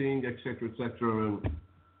infighting, etc., etc. And,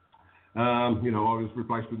 I was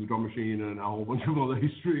replaced with the drum machine and a whole bunch of other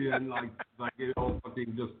history and like it all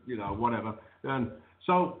fucking just, whatever. And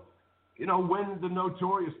so, when the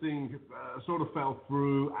Notorious thing sort of fell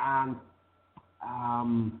through and,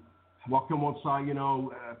 what can one say,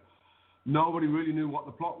 nobody really knew what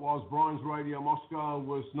the plot was. Brian's Radio Moscow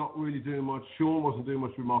was not really doing much. Sean wasn't doing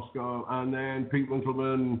much with Moscow. And then Pete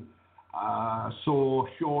Winkleman saw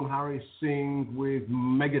Sean Harris sing with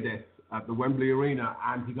Megadeth at the Wembley Arena,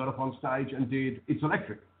 and he got up on stage and did It's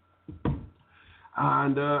Electric.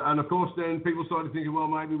 And of course, then people started thinking, well,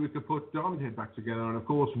 maybe we could put Diamond Head back together. And of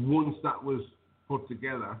course, once that was put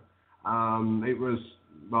together, it was,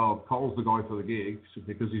 well, Karl's the guy for the gig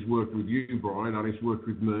because he's worked with you, Brian, and he's worked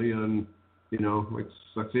with me, and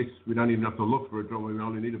that's it. We don't even have to look for a drummer. We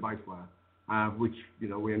only need a bass player, which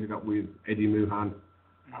we ended up with Eddie Muhan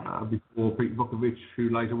before Pete Vukovic, who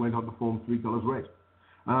later went on to form Three Colors Red.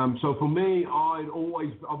 So for me, I've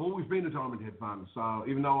always been a Diamond Head fan. So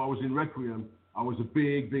even though I was in Rekuiem, I was a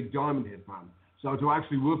big Diamond Head fan. So to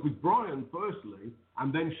actually work with Brian firstly,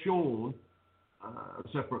 and then Sean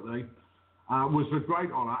separately, was a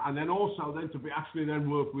great honour. And then also then to be actually then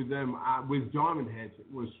work with them with Diamond Head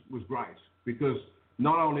was great, because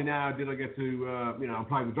not only now did I get to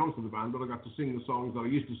play the drums for the band, but I got to sing the songs that I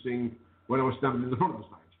used to sing when I was standing in the front of the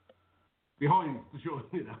stage, behind the Sean,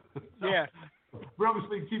 So, yeah. But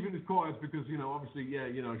obviously keeping it quiet because, obviously,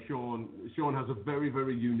 Sean has a very,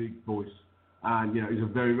 very unique voice. And, he's a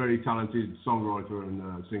very, very talented songwriter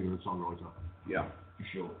and singer and songwriter. Yeah, for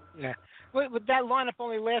sure. Yeah. Well, but that lineup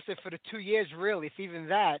only lasted for the 2 years, really, if even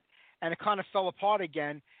that, and it kind of fell apart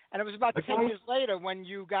again. And it was about 10 years later when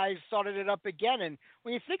you guys started it up again. And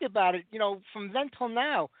when you think about it, from then till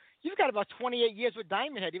now, you've got about 28 years with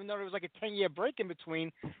Diamond Head, even though there was like a 10-year break in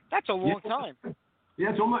between. That's a long time.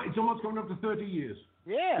 Yeah, it's almost coming up to 30 years.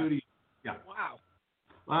 Yeah. 30. Yeah. Wow.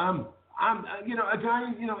 And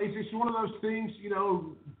again, it's one of those things.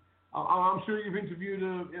 I'm sure you've interviewed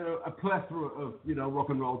a plethora of rock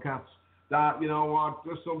and roll cats that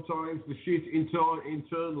just sometimes the shit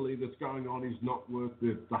internally that's going on is not worth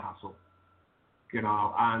the hassle.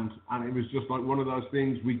 And it was just like one of those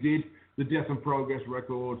things. We did the Death and Progress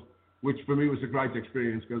record, which for me was a great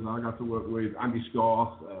experience because I got to work with Andy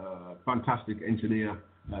Scarth, fantastic engineer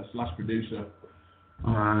 / producer,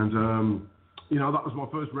 and that was my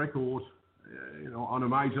first record on a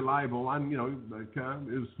major label, and it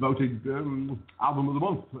was voted album of the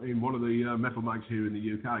month in one of the metal mags here in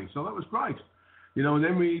the UK. So that was great. And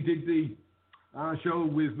then we did the show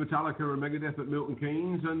with Metallica and Megadeth at Milton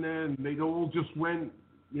Keynes, and then it all just went,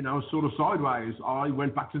 sort of sideways. I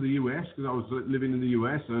went back to the US because I was living in the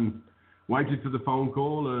US and waited for the phone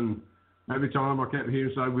call, and every time I kept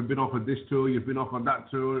hearing say, we've been offered this tour, you've been offered that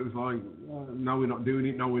tour, it was like, no, we're not doing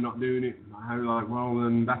it, no, we're not doing it. I was like, well,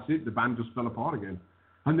 then that's it, the band just fell apart again.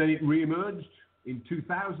 And then it re-emerged in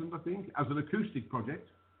 2000, I think, as an acoustic project.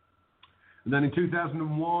 And then in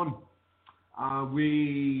 2001,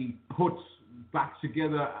 we put back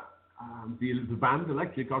together the band,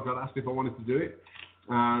 Electric. I got asked if I wanted to do it.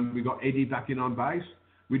 And we got Eddie back in on bass.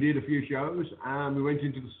 We did a few shows, and we went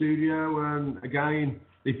into the studio, and again,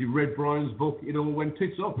 if you've read Brian's book, it all went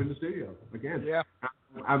tits up in the studio again. Yeah.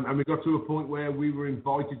 And we got to a point where we were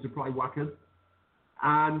invited to play Wacken,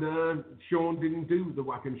 and Sean didn't do the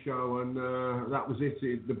Wacken show, and that was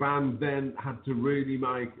it. The band then had to really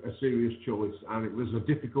make a serious choice, and it was a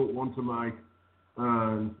difficult one to make.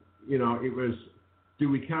 And it was, do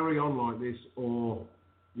we carry on like this, or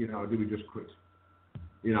do we just quit?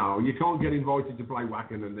 You can't get invited to play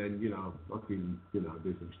Wacken and then, fucking, do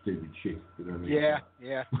some stupid shit. You know what I mean?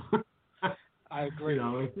 Yeah. I agree.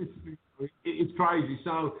 It's crazy.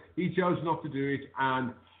 So he chose not to do it,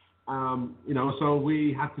 and, so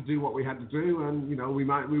we had to do what we had to do, and, we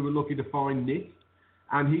were lucky to find Nick,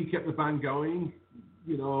 and he kept the band going,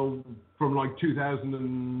 from like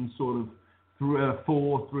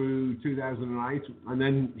 2004 through 2008, and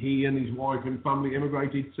then he and his wife and family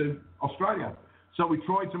immigrated to Australia. So we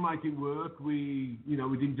tried to make it work. We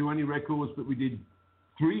didn't do any records, but we did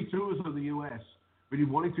 3 tours of the US. We did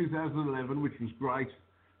one in 2011, which was great.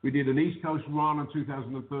 We did an East Coast run in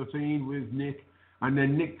 2013 with Nick, and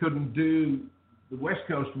then Nick couldn't do the West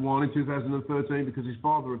Coast one in 2013 because his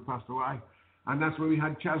father had passed away. And that's when we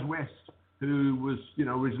had Chaz West, who was,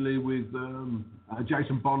 originally with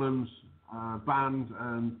Jason Bonham's band,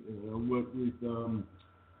 and worked with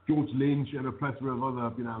George Lynch and a plethora of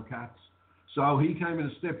other, cats. So he came in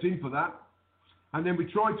and stepped in for that. And then we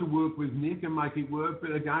tried to work with Nick and make it work.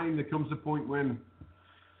 But again, there comes a point when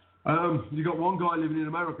you got one guy living in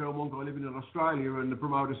America and one guy living in Australia, and the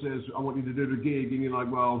promoter says, I want you to do the gig. And you're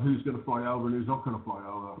like, well, who's going to fly over and who's not going to fly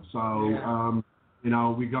over? So,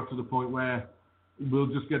 we got to the point where we'll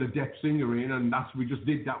just get a deaf singer in. And we just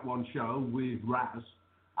did that one show with Raz.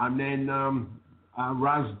 And then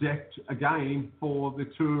Raz decked again for the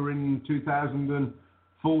tour in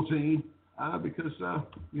 2014. Because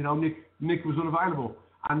Nick was unavailable,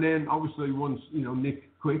 and then obviously once Nick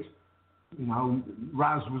quit,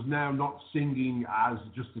 Raz was now not singing as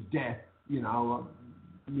just a deaf. I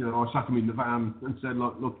sat him in the van and said,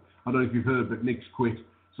 look, I don't know if you've heard, but Nick's quit.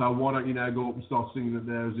 So why don't you now go up and start singing it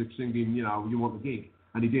there as if singing, you want the gig,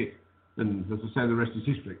 and he did. And as I say, the rest is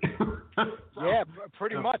history.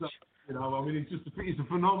 Pretty much. So, he's a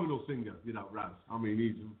phenomenal singer, Raz. I mean,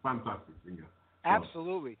 he's a fantastic singer.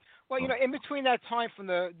 Absolutely. Well, in between that time from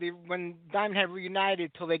the when Diamond Head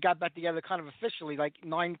reunited till they got back together kind of officially, like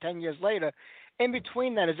 9-10 years later, in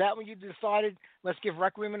between that, is that when you decided, let's give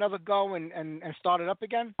Rekuiem another go and start it up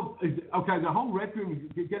again? Okay, the whole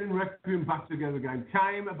getting Rekuiem back together again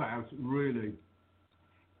came about really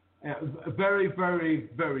a very, very,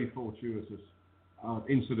 very fortuitous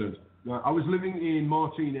incident. I was living in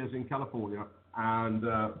Martinez in California, and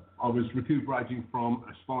I was recuperating from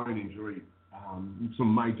a spine injury.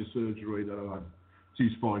 Some major surgery that I had, 2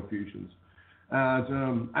 spine fusions.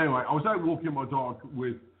 Anyway, I was out walking my dog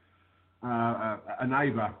with a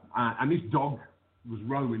neighbour, and this dog was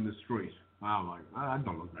roaming the street. I'm like, that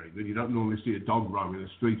don't look very good. You don't normally see a dog roaming the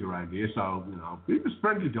street around here. So, it was a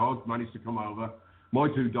friendly dog, managed to come over. My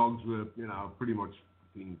 2 dogs were, pretty much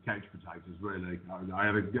couch potatoes, really. I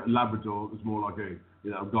had a Labrador that was more like a,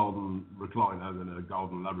 golden recliner than a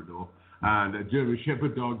golden Labrador. And a German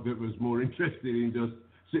Shepherd dog that was more interested in just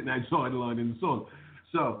sitting outside alone in the sun.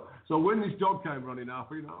 So when this dog came running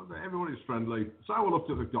up, everyone is friendly. So I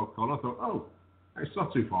looked at the dog collar. I thought, it's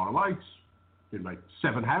not too far away. It's been like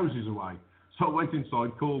 7 houses away. So I went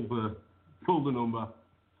inside, called the number,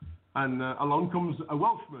 and along comes a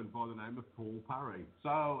Welshman by the name of Paul Parry.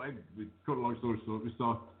 So we cut a long story short, we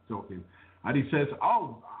start talking, and he says,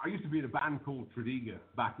 I used to be in a band called Tredegar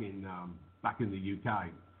back in the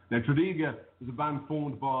UK. Now, Tredegar was a band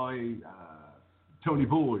formed by Tony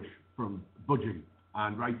Borge from Budgie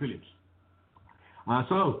and Ray Phillips.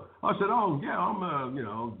 So I said, I'm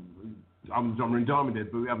in Diamond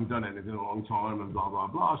Head, but we haven't done anything in a long time, and blah, blah,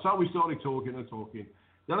 blah. So we started talking.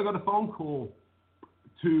 Then I got a phone call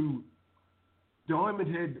to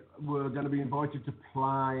Diamond Head were going to be invited to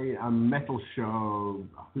play a metal show.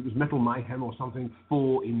 I think it was Metal Mayhem or something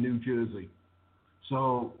in New Jersey.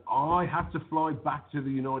 So I had to fly back to the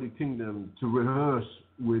United Kingdom to rehearse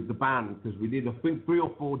with the band because we did, I think, 3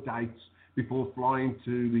 or 4 dates before flying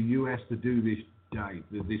to the US to do this date,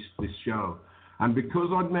 this show. And because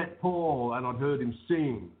I'd met Paul and I'd heard him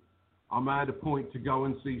sing, I made a point to go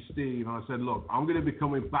and see Steve. And I said, look, I'm going to be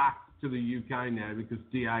coming back to the UK now because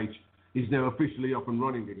DH is now officially up and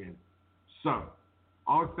running again. So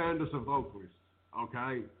I found us a vocalist,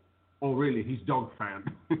 okay? Or really, his dog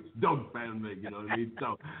found. His dog found me, you know what I mean?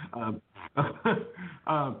 So,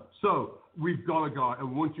 so we've got a guy,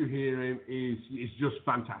 and once you hear him, he's just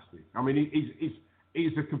fantastic. I mean,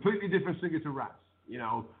 he's a completely different singer to Raz. You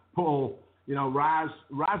know, Paul, you know, Raz,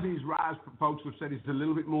 folks have said it's a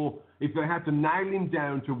little bit more, if they had to nail him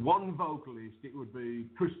down to one vocalist, it would be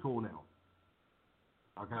Chris Cornell.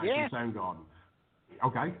 Okay, yeah. From Soundgarden.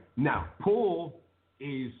 Okay, now, Paul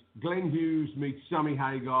is Glenn Hughes meets Sammy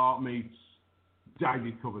Hagar meets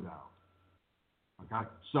David Coverdale. Okay,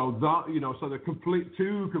 so that, you know, so they're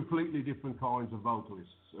two completely different kinds of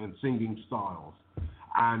vocalists and singing styles,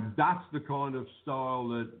 and that's the kind of style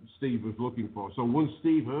that Steve was looking for. So once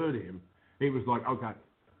Steve heard him, he was like, okay,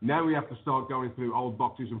 now we have to start going through old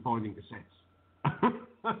boxes and finding cassettes.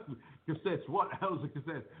 Cassettes, what the hell's a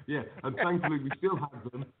cassette? Yeah, and thankfully we still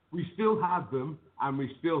had them. We still had them, and we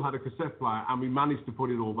still had a cassette player, and we managed to put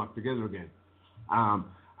it all back together again.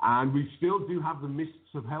 And we still do have the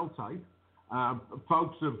Mists of Hell tape.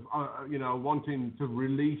 Folks are, you know, wanting to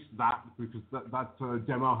release that because that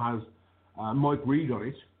demo has Mike Reed on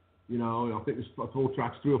it. You know, I think it's 3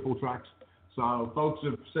 or 4 tracks. So folks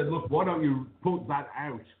have said, look, why don't you put that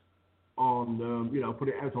out on, you know, put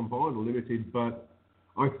it out on vinyl limited, but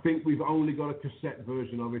I think we've only got a cassette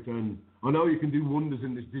version of it, and I know you can do wonders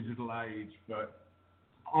in this digital age, but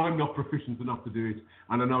I'm not proficient enough to do it,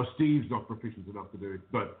 and I know Steve's not proficient enough to do it,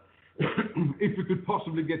 but if we could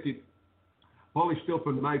possibly get it polished up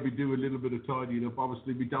and maybe do a little bit of tidying up.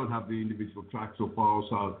 Obviously, we don't have the individual tracks or files,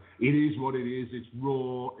 so it is what it is. It's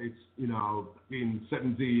raw. It's, you know, in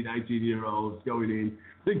 17, 18-year-olds going in,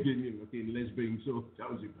 thinking, you know, fucking lesbian sort of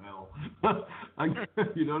cozy pal. And,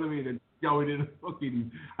 you know what I mean? And going in and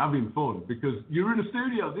fucking having fun because you're in a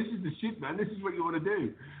studio. This is the shit, man. This is what you want to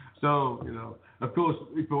do. So, you know, of course,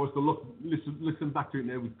 if I was to listen back to it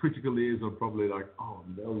now with critical ears, I'm probably like, oh,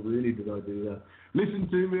 no, really, did I do that? Listen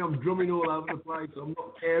to me, I'm drumming all over the place. I'm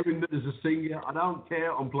not caring that there's a singer. I don't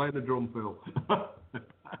care. I'm playing a drum fill.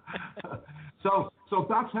 So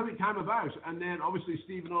that's how it came about. And then, obviously,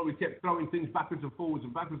 Steve and I, we kept throwing things backwards and forwards.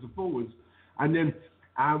 And then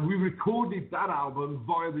we recorded that album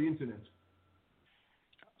via the internet.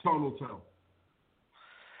 Time will tell.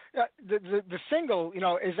 The single, you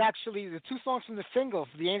know, is actually the 2 songs from the single,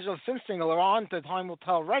 the Angel of Sin single, are on the Time Will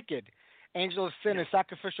Tell record. Angel of Sin and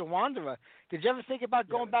Sacrificial Wanderer. Did you ever think about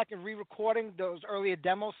going back and re-recording those earlier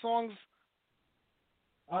demo songs?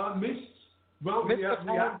 Mists. Well, Mists of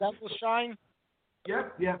Home, That Will Shine.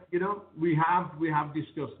 Yeah. You know, we have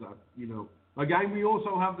discussed that. You know, again, we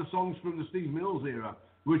also have the songs from the Steve Mills era,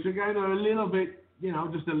 which again are a little bit, you know,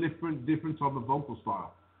 just a different type of vocal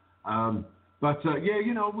style. But yeah,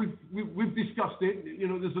 you know, we've discussed it. You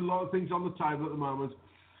know, there's a lot of things on the table at the moment.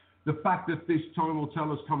 The fact that this Time Will Tell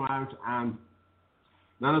has come out, and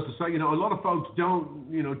now as I say, you know, a lot of folks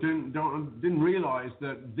didn't realise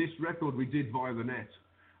that this record we did via the net,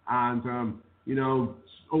 and you know,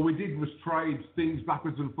 all we did was trade things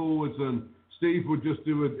backwards and forwards, and Steve would just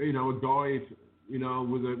do a guide, you know,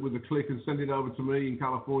 with a click and send it over to me in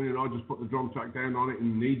California, and I just put the drum track down on it,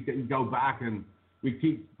 and he'd go back and we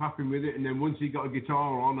keep puffing with it, and then once he got a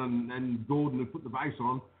guitar on, and Gordon would put the bass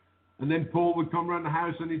on, and then Paul would come around the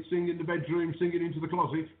house and he'd sing in the bedroom, singing into the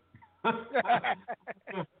closet.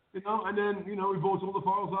 You know, and then, you know, we brought all the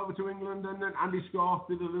files over to England, and then Andy Scarf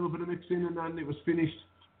did a little bit of mixing, and then it was finished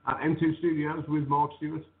at M2 Studios with Mark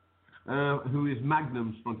Stewart, who is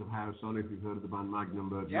Magnum's front of house. I don't know if you've heard of the band Magnum,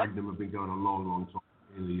 but Magnum have been going a long, long time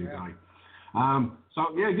in the UK. So,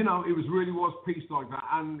 yeah, you know, it really was peace like that.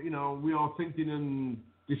 And, you know, we are thinking and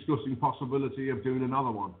discussing possibility of doing another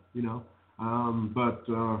one, you know. But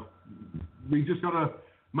we just got to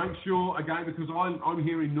make sure, again, because I'm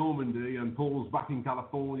here in Normandy and Paul's back in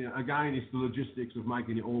California, again, it's the logistics of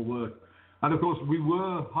making it all work. And, of course, we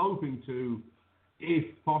were hoping to, if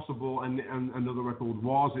possible, and another record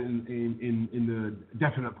was in the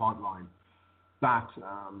definite pipeline, that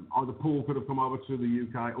either Paul could have come over to the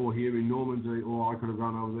UK or here in Normandy, or I could have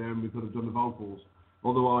gone over there and we could have done the vocals.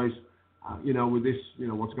 Otherwise, with this,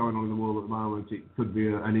 what's going on in the world at the moment, it could be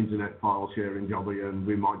an internet file sharing jobby, and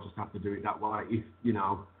we might just have to do it that way if,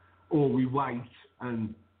 or we wait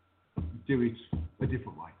and do it a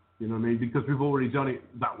different way. You know what I mean? Because we've already done it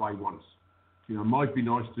that way once. It might be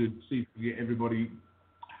nice to see if we get everybody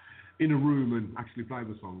in a room and actually play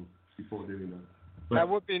the song before doing that. But that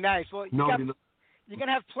would be nice. Well, you're going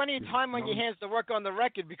to have plenty of time on your hands to work on the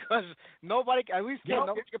record because nobody can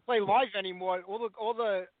play live anymore. All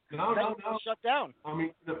the venues shut down.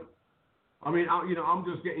 I'm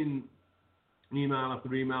just getting email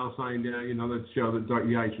after email saying, that show that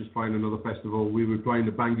Yates was playing another festival. We were playing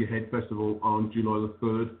the Bang Your Head Festival on July the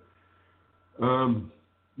 3rd.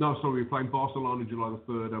 We were playing Barcelona July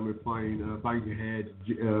the 3rd, and we're playing Bang Your Head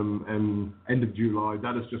end of July.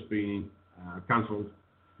 That has just been cancelled.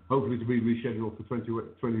 Hopefully to be rescheduled for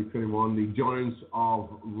 2021. The Giants of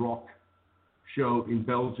Rock show in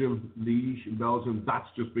Belgium, Liège in Belgium, that's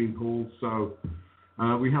just been pulled. So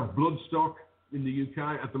we have Bloodstock in the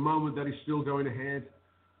UK. At the moment, that is still going ahead,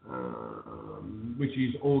 which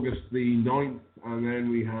is August the 9th. And then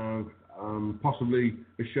we have possibly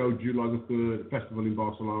a show July the 3rd, a festival in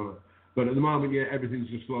Barcelona. But at the moment, everything's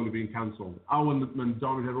just slowly being cancelled. Owen and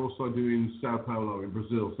Diamond are also doing Sao Paulo in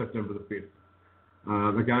Brazil, September the 5th.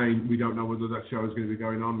 Again, we don't know whether that show is going to be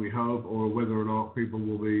going on, we hope, or whether or not people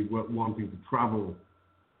will be wanting to travel,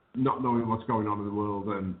 not knowing what's going on in the world.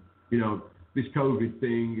 And, this COVID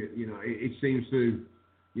thing, it seems to,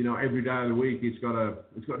 every day of the week it's got a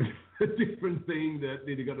different thing that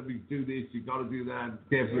you got to do this, you got to do that,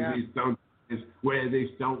 careful of this, don't do this, wear this,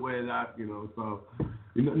 don't wear that, so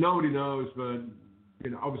nobody knows. But,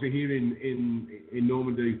 obviously here in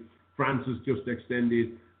Normandy, France has just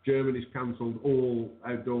extended. Germany's cancelled all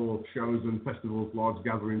outdoor shows and festivals, large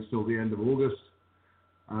gatherings till the end of August.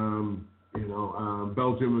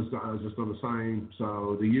 Belgium has just done the same.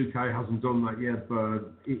 So the UK hasn't done that yet,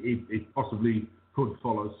 but it possibly could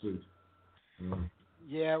follow suit.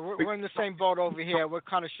 Yeah, we're in the same boat over here. We're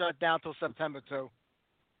kind of shut down till September too.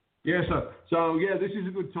 Yeah, so this is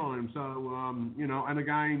a good time. So and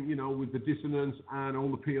again, with the dissonance and all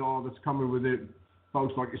the PR that's coming with it,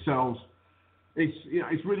 folks like yourselves.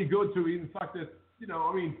 It's really good to, in fact, that, you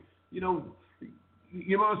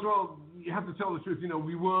might as well, you have to tell the truth,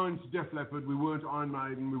 we weren't Def Leppard, we weren't Iron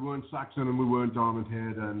Maiden, we weren't Saxon, and we weren't Diamond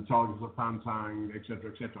Head and Tigers of Pantang,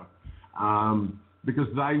 etc., because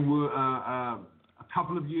they were a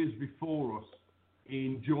couple of years before us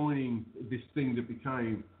in joining this thing that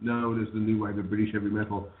became known as the new wave of British heavy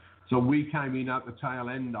metal. So we came in at the tail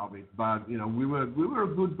end of it, but, we were a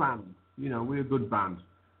good band, we're a good band.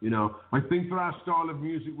 I think for our style of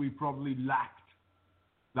music, we probably lacked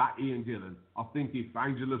that Ian Gillan. I think if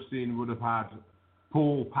Angel of Sin would have had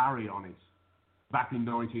Paul Parry on it back in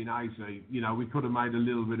 1980, we could have made a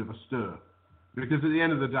little bit of a stir. Because at the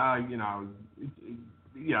end of the day,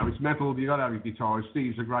 it's metal, you got to have your guitarist.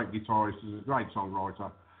 Steve's a great guitarist, he's a great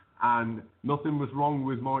songwriter. And nothing was wrong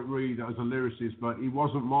with Mike Reid as a lyricist, but he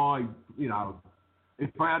wasn't my,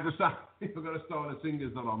 if I had to say, if I've got to start a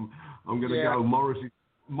singers that I'm going to go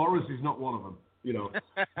Morris is not one of them.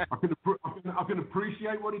 I can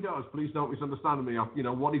appreciate what he does. Please don't misunderstand me.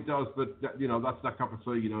 What he does, but that's that cup of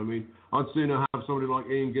tea. You know what I mean? I'd sooner have somebody like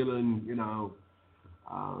Ian Gillan,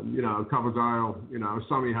 Coverdale,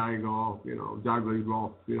 Sammy Hagar, Douglas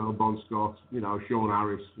Roth, Bon Scott, Sean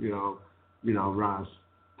Harris, Raz,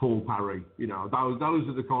 Paul Parry. Those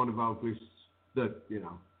are the kind of vocalists that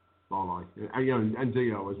I like, and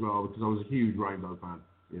Dio as well, because I was a huge Rainbow fan.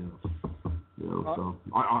 So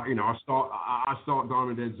I start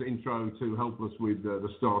Diamond Head's intro to Helpless with the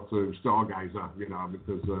start to Stargazer,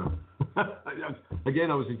 because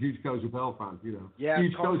again I was a huge Cozy Pell fan, Yeah,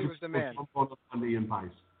 huge Cozy was the man. And Ian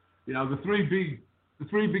Pace, the three big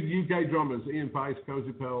UK drummers, Ian Pace,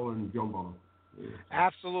 Cozy Pell, and John Bonham. Yeah.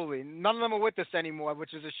 Absolutely, none of them are with us anymore,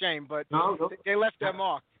 which is a shame, but they left their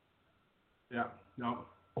mark. Yeah, no,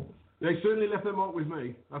 they certainly left their mark with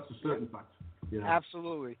me. That's a certain fact.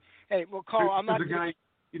 Absolutely. Hey, well, Karl, I'm not. Again,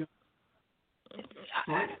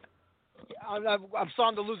 I'm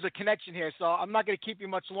starting to lose the connection here, so I'm not going to keep you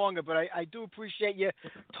much longer. But I do appreciate you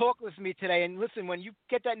talking with me today. And listen, when you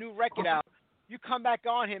get that new record out, you come back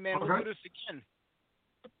on here, man. We'll do this again.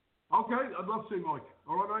 Okay, I'd love to, Mike.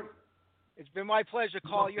 All right, mate. It's been my pleasure,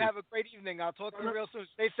 Karl. You have a great evening. I'll talk to you real soon.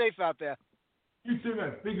 Stay safe out there. You too,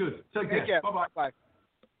 man. Be good. Take care. Bye-bye. Bye.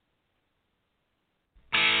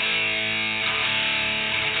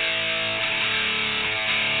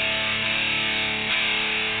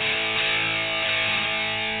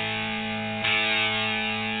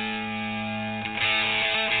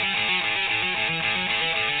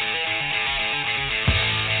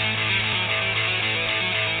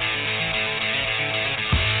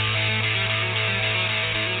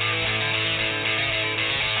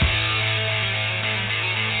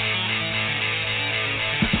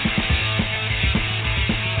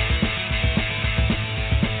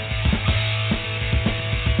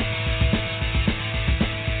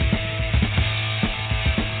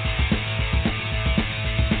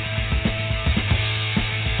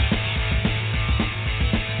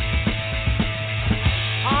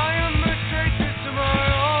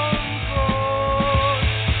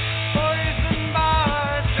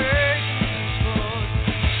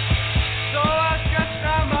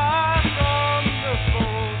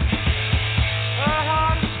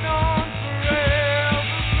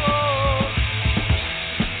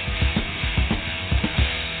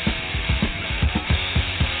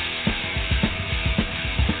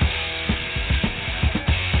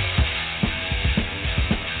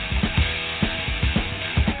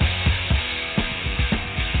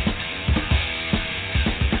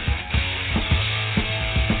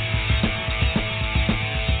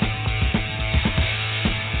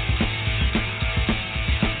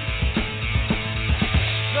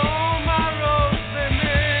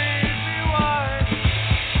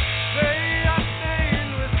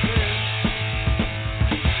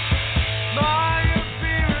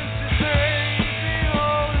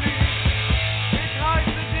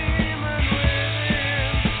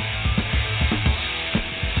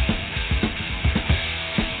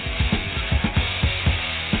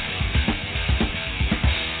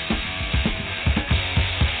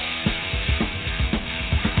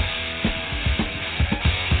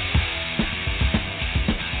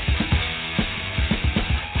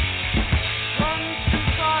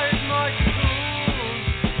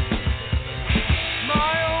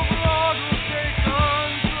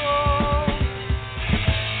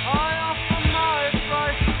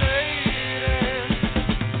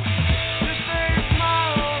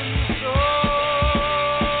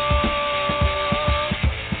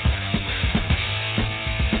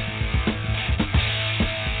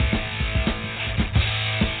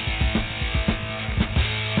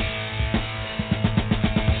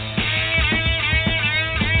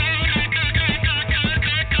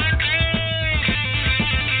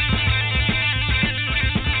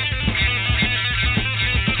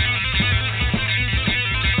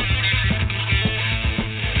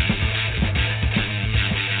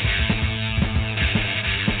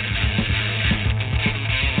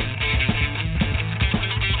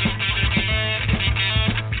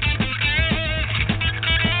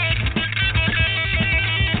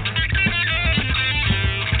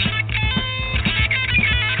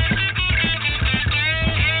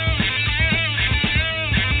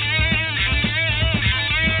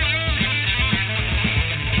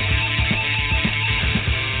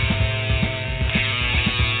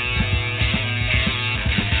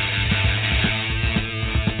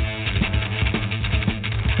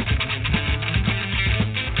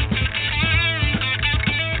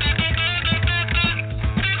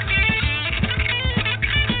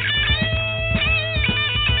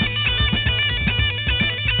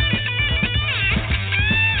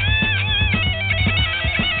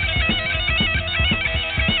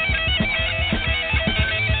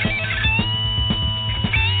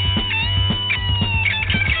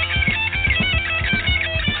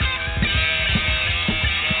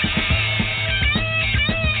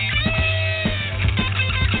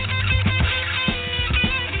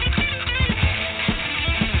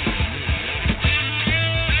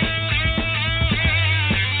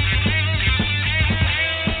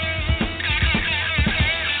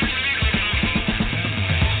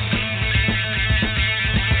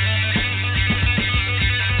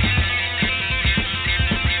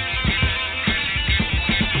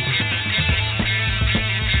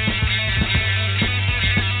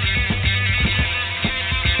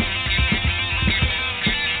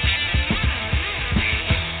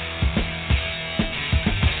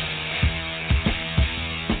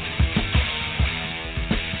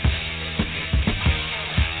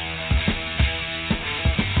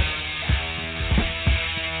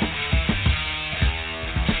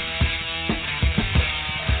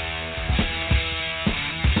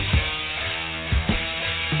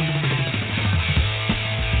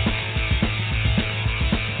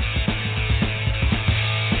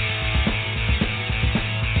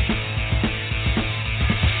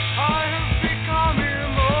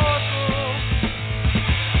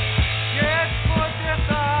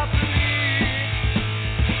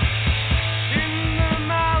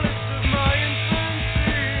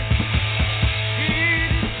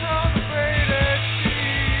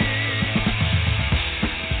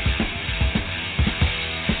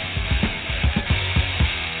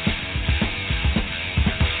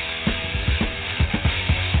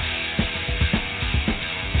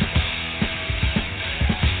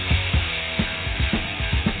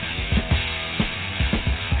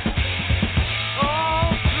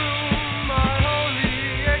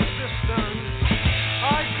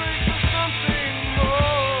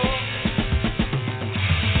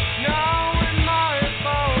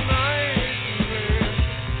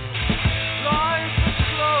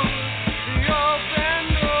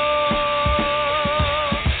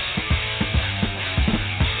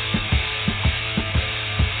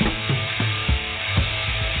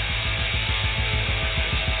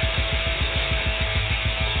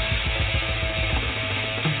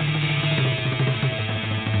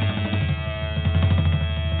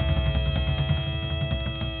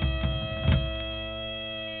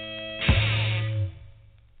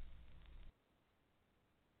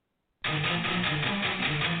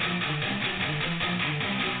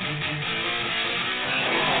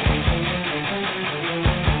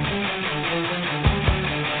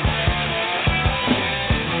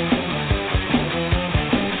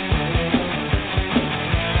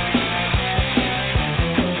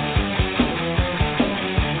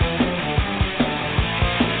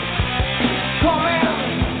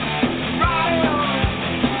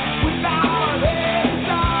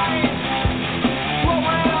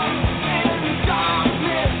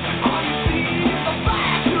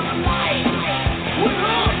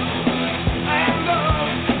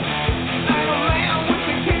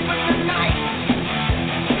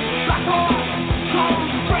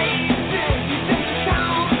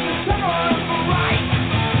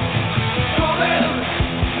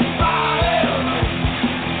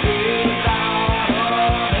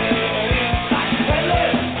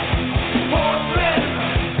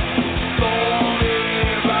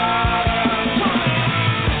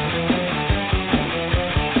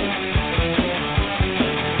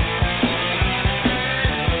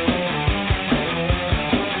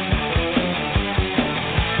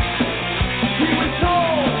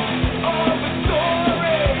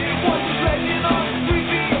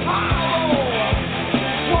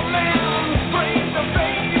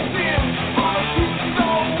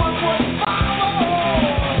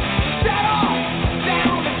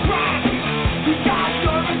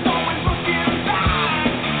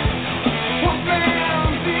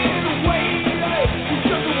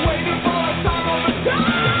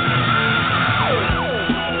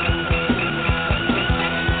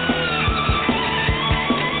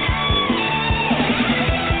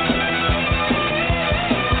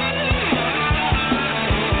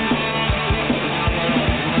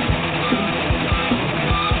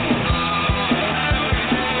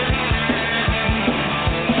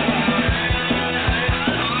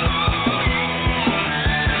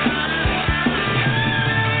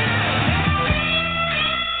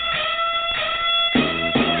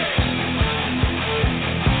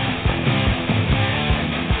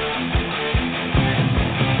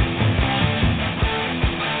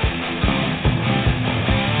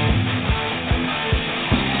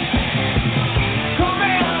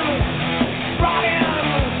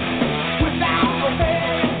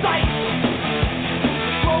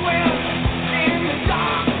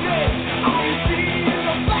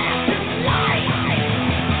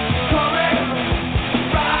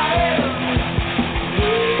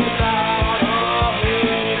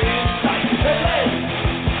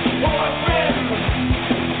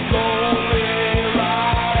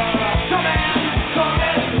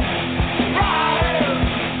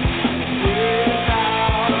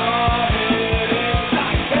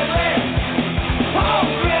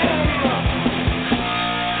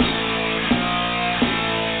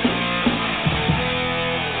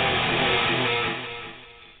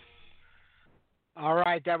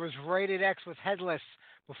 right, that was Rated X with Headless.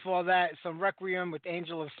 Before that, some Requiem with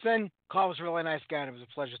Angel of Sin. Karl was a really nice guy, and it was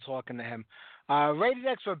a pleasure talking to him. Rated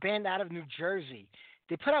X were a band out of New Jersey.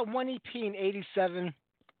 They put out one EP in '87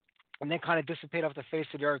 and then kind of dissipate off the face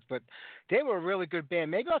of the earth, but they were a really good band.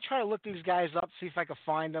 Maybe I'll try to look these guys up, see if I can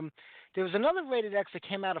find them. There was another Rated X that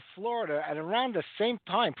came out of Florida at around the same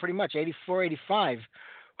time, pretty much, 84, 85,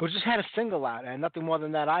 who just had a single out, and nothing more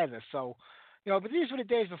than that either. So, but these were the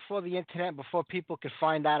days before the internet, before people could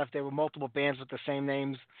find out if there were multiple bands with the same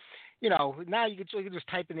names. Now you can just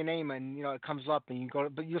type in the name and, it comes up and you go,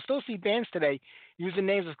 but you'll still see bands today using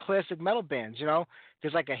names of classic metal bands,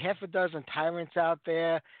 There's like a half a dozen Tyrants out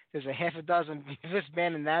there. There's a half a dozen this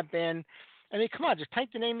band and that band. I mean, come on, just type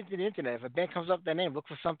the name into the internet. If a band comes up with their name, look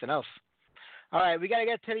for something else. All right, we got to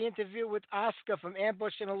get to the interview with Oskar from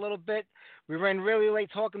Ambush in a little bit. We ran really late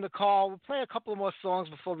talking to Karl. We'll play a couple of more songs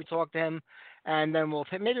before we talk to him, and then we'll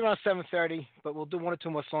take maybe around 7:30, but we'll do one or two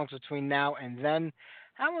more songs between now and then.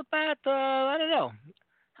 How about, I don't know,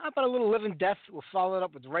 how about a little Live and Death? We'll follow it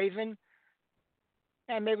up with Raven,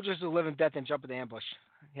 and maybe just do Live and Death and jump into Ambush.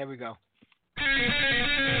 Here we go.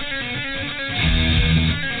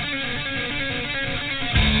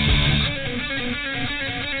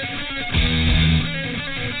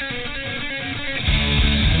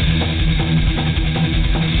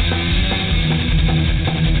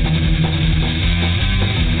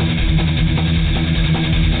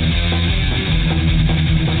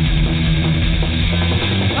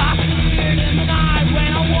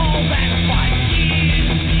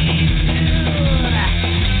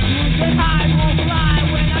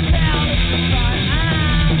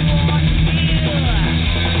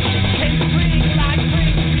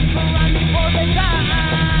 Before they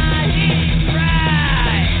die.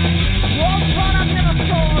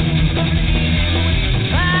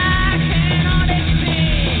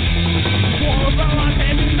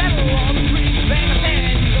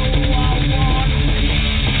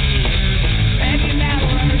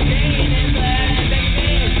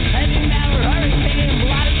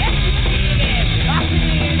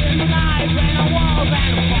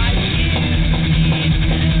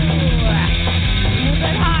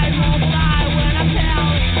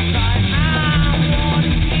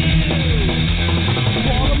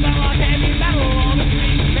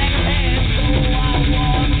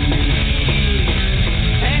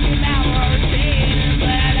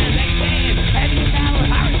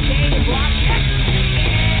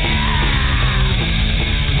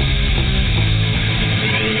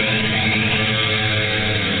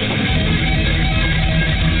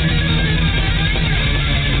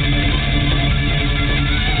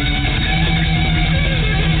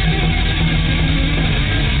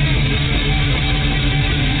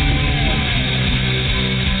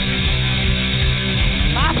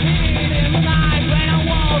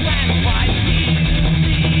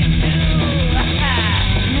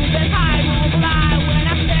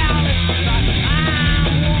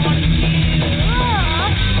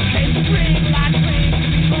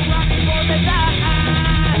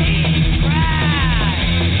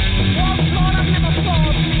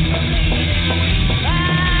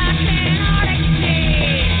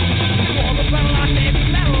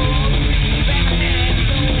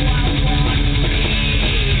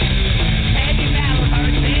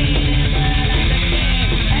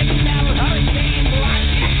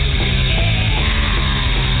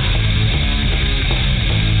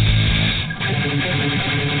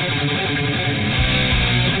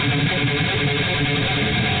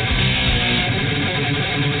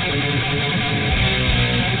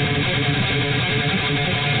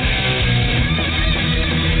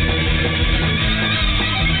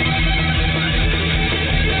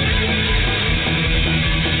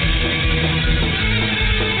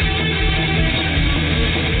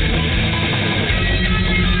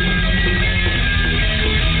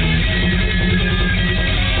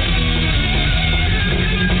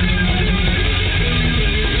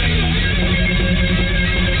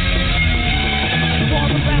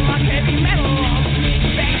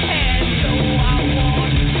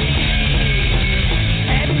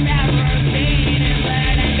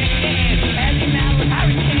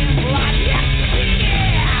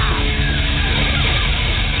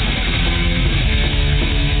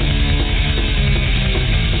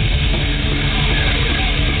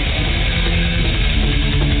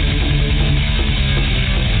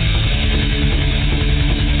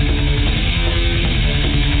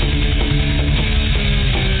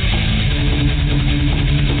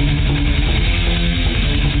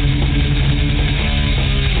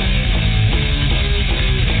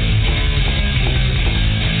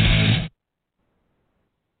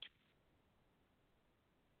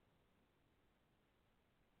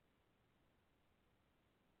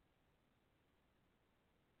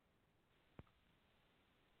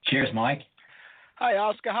 Cheers, Mike. Hi,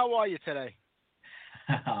 Oskar. How are you today?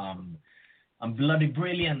 I'm bloody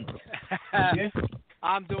brilliant. And you?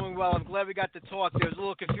 I'm doing well. I'm glad we got to talk. There was a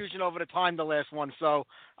little confusion over the time, the last one, so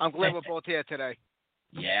I'm glad we're both here today.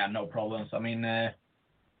 Yeah, no problems. I mean, I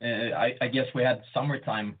guess we had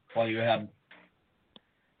summertime while you had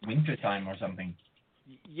wintertime or something.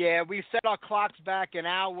 Yeah, we set our clocks back an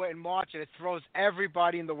hour in March, and it throws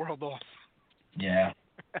everybody in the world off. Yeah.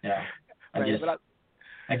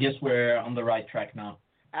 I guess we're on the right track now.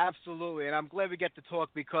 Absolutely, and I'm glad we get to talk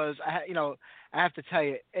because I have to tell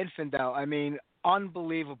you, Infidel. I mean,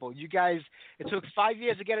 unbelievable. You guys, it took 5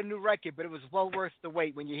 years to get a new record, but it was well worth the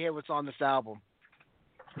wait when you hear what's on this album.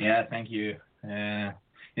 Yeah, thank you.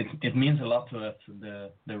 It means a lot to us.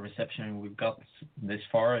 The reception we've got this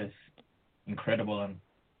far is incredible, and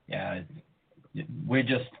yeah, we're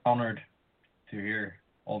just honored to hear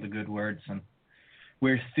all the good words, and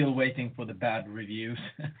we're still waiting for the bad reviews.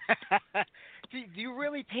 Do you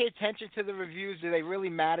really pay attention to the reviews? Do they really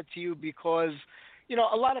matter to you? Because,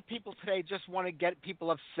 a lot of people today just want to get people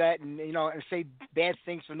upset and, and say bad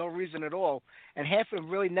things for no reason at all. And half of them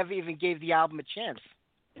really never even gave the album a chance.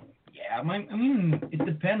 Yeah, I mean, it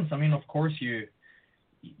depends. I mean, of course, you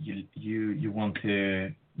want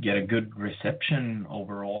to get a good reception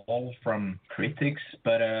overall from critics,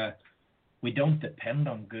 but we don't depend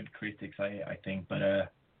on good critics, I think. But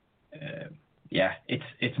yeah,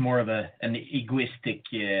 it's more of an egoistic,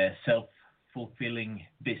 self-fulfilling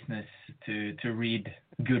business to read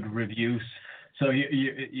good reviews. So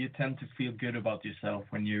you tend to feel good about yourself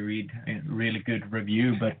when you read a really good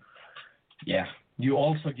review. But yeah, you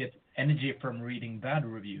also get energy from reading bad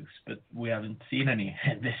reviews, but we haven't seen any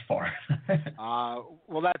this far.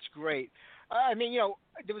 Well, that's great. I mean,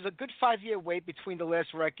 there was a good 5-year wait between the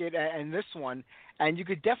last record and this one, and you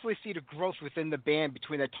could definitely see the growth within the band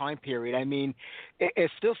between that time period. I mean,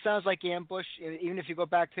 it still sounds like Ambush, even if you go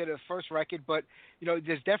back to the first record, but,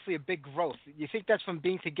 there's definitely a big growth. You think that's from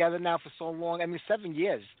being together now for so long? I mean, 7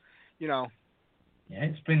 years, Yeah,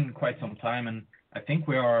 it's been quite some time, and I think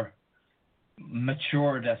we are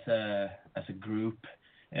matured as a group.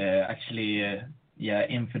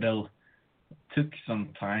 Infidel took some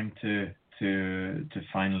time to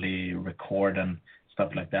finally record and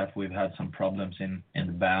stuff like that. We've had some problems in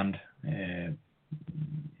the band. The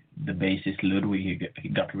bassist Ludwig, he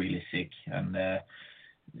got really sick, and the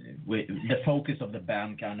focus of the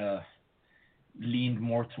band kind of leaned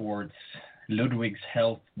more towards Ludwig's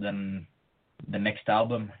health than the next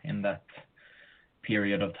album in that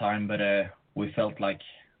period of time. But we felt like,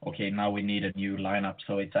 okay, now we need a new lineup.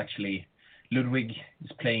 So it's actually Ludwig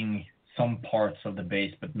is playing some parts of the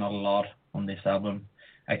bass, but not a lot on this album.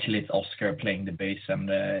 Actually, it's Oskar playing the bass, and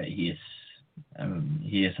he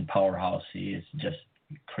is a powerhouse. He is just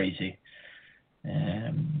crazy,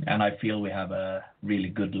 and I feel we have a really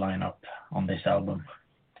good lineup on this album.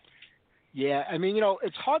 Yeah, I mean,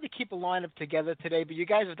 it's hard to keep a lineup together today, but you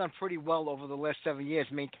guys have done pretty well over the last 7 years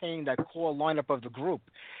maintaining that core lineup of the group.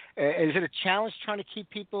 Is it a challenge trying to keep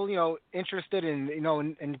people, interested in,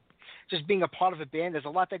 and just being a part of a band? There's a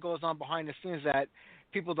lot that goes on behind the scenes that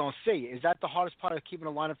people don't see. Is that the hardest part of keeping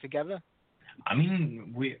a lineup together? I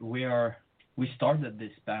mean, we started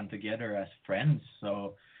this band together as friends,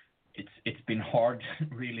 so it's been hard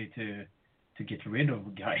really to get rid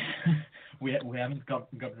of guys. we haven't got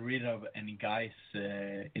rid of any guys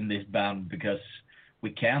in this band because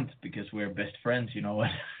we can't, because we're best friends,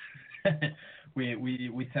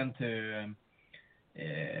 we tend to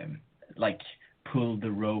like pull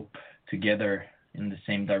the rope together in the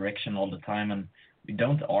same direction all the time, and we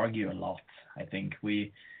don't argue a lot. I think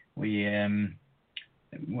we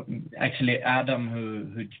actually Adam,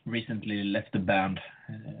 who recently left the band,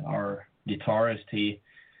 our guitarist, he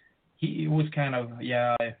was kind of,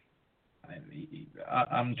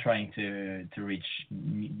 I'm trying to reach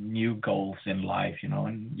new goals in life,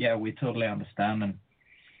 and yeah, we totally understand, and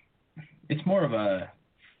it's more of a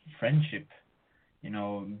friendship,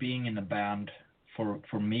 being in a band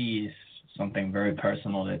for me is something very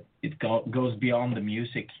personal. It goes beyond the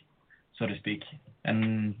music, so to speak,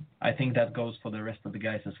 and I think that goes for the rest of the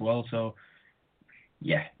guys as well. So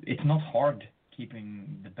yeah, it's not hard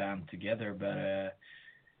keeping the band together, but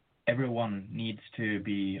everyone needs to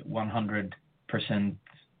be 100%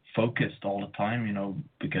 focused all the time,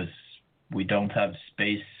 because we don't have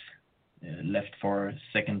space left for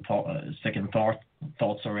second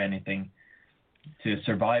thoughts or anything to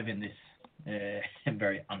survive in this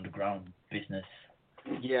very underground business.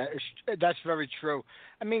 Yeah, that's very true.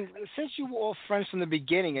 I mean, since you were all friends from the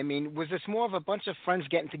beginning, I mean, was this more of a bunch of friends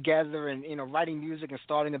getting together and writing music and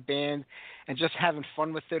starting a band and just having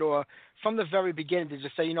fun with it, or from the very beginning did you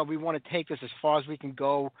say, we want to take this as far as we can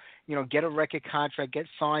go, get a record contract, get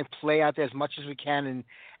signed, play out there as much as we can,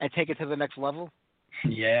 and take it to the next level?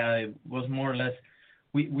 Yeah, it was more or less.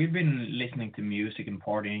 We've been listening to music and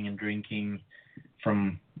partying and drinking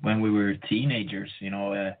from when we were teenagers,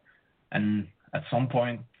 and at some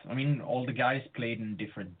point, I mean, all the guys played in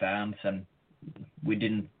different bands, and we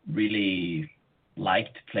didn't really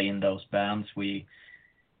like to play in those bands. We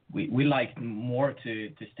liked more to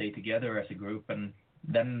stay together as a group, and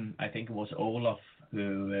then I think it was Olaf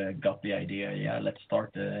who got the idea. Yeah, let's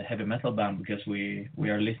start a heavy metal band because we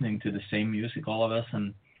are listening to the same music, all of us,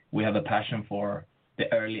 and we have a passion for the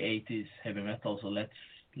early '80s heavy metal. So let's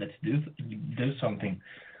do something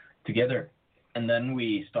together. And then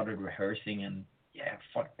we started rehearsing, and yeah,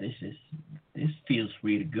 fuck, this feels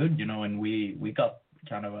really good, and we got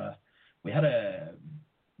kind of we had a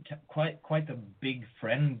quite a big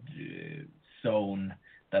friend zone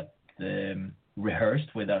that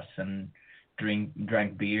rehearsed with us and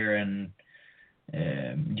drank beer, and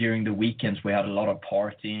during the weekends we had a lot of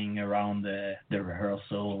partying around the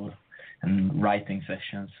rehearsal and writing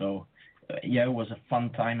sessions. So yeah, it was a fun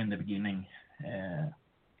time in the beginning,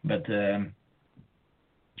 but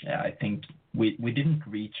yeah, I think we didn't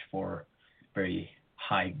reach for very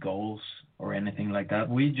high goals or anything like that.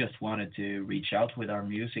 We just wanted to reach out with our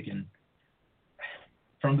music, and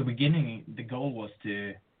from the beginning the goal was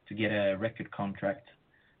to get a record contract,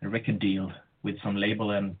 a record deal with some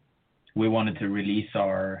label, and we wanted to release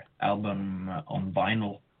our album on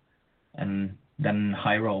vinyl. And then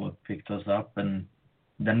High Roller picked us up, and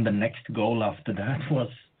then the next goal after that was,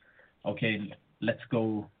 okay, let's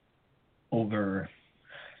go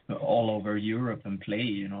all over Europe and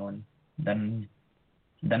play, and then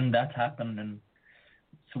that happened, and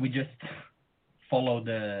so we just followed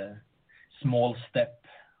the small step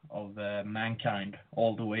of mankind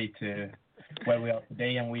all the way to where we are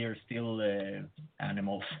today, and we are still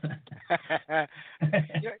animals.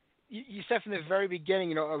 You said from the very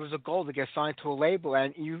beginning, it was a goal to get signed to a label,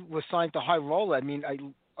 and you were signed to High Roller. I mean,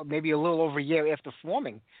 maybe a little over a year after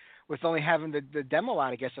forming, with only having the demo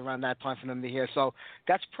out, I guess, around that time for them to hear. So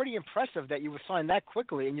that's pretty impressive that you were signed that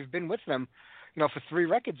quickly, and you've been with them, for 3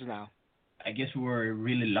 records now. I guess we were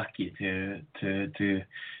really lucky to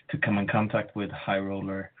come in contact with High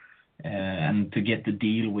Roller, and to get the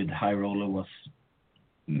deal with High Roller was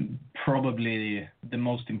probably the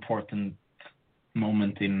most important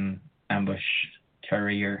moment in Ambush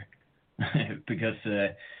career, because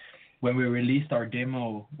when we released our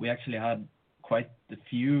demo, we actually had quite a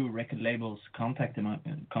few record labels contacting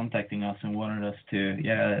us and wanted us to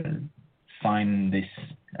sign this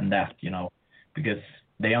and that, because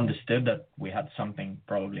they understood that we had something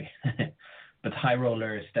probably. But High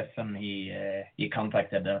Roller Stefan, he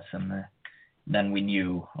contacted us, and then we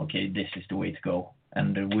knew, okay, this is the way to go,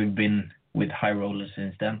 and we've been with High Roller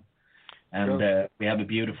since then. And we have a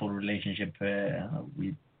beautiful relationship.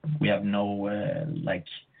 We have no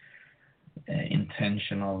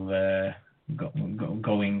intention of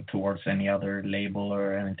going towards any other label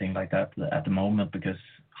or anything like that at the moment, because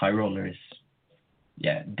High Roller is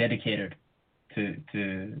dedicated to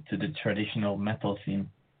the traditional metal scene.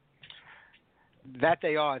 That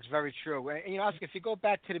they are. It's very true. And, Oskar, if you go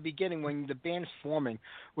back to the beginning when the band's forming,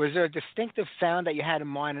 was there a distinctive sound that you had in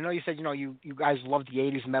mind? I know you said, you guys loved the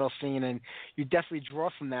 80s metal scene, and you definitely draw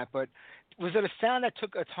from that, but was it a sound that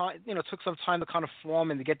took some time to kind of form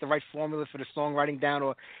and to get the right formula for the songwriting down,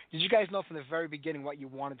 or did you guys know from the very beginning what you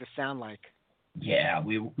wanted to sound like? Yeah,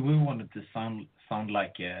 we wanted to sound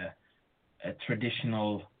like a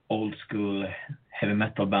traditional old school heavy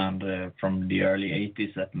metal band from the early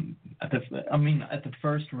 80s. At the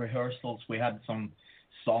first rehearsals we had some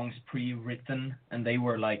songs pre-written, and they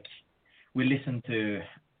were like, we listened to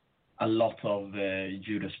a lot of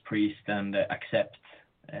Judas Priest and Accept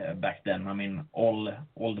back then. I mean, all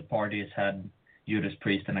the parties had Judas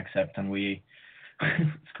Priest and Accept, and we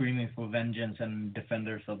Screaming for Vengeance and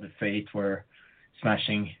Defenders of the Faith were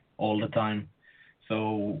smashing all the time.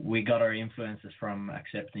 So we got our influences from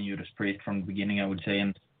Accept and Judas Priest from the beginning, I would say,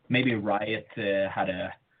 and maybe Riot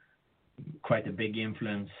had quite a big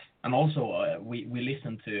influence. And also we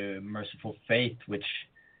listened to Merciful Fate, which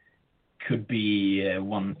could be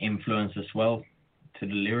one influence as well, to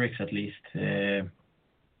the lyrics at least.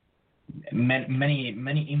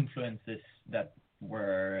 Many influences that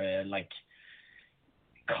were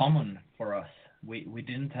common for us. We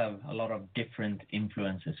didn't have a lot of different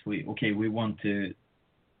influences. We want to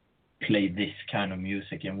play this kind of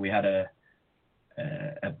music, and we had a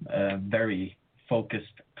very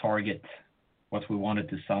focused target what we wanted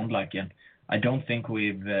to sound like, and I don't think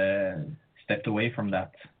we've stepped away from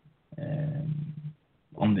that.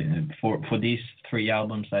 For these 3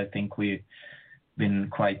 albums, I think we've been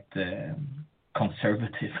quite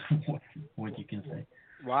conservative, what you can say.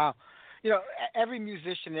 Wow. Every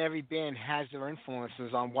musician, every band has their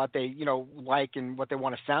influences on what they, like and what they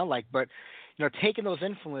want to sound like. But, taking those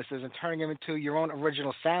influences and turning them into your own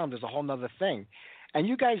original sound is a whole nother thing. And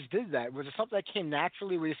you guys did that. Was it something that came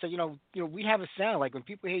naturally where you said, we have a sound? Like when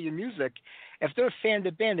people hear your music, if they're a fan of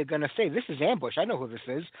the band, they're going to say, this is Ambush. I know who this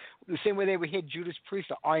is. The same way they would hear Judas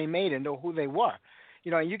Priest or Iron Maiden, know who they were.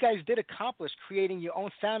 And you guys did accomplish creating your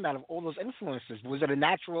own sound out of all those influences. Was it a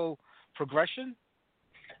natural progression?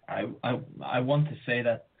 I want to say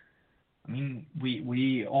that, I mean,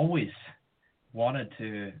 we always wanted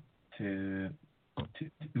to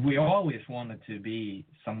be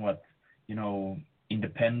somewhat,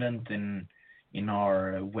 independent in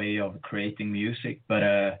our way of creating music,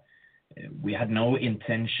 but we had no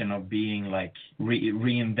intention of being like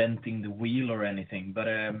reinventing the wheel or anything. But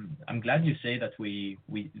I'm glad you say that we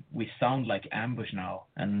sound like Ambush now,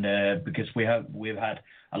 and because we've had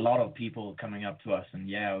a lot of people coming up to us and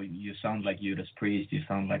you sound like Judas Priest, you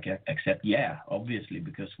sound like Accept, obviously,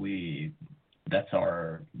 because that's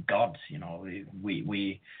our gods, we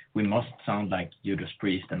must sound like Judas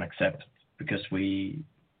Priest and Accept because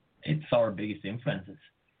it's our biggest influences.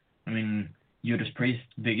 I mean, Judas Priest's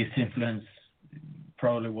biggest influence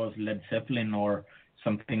probably was Led Zeppelin or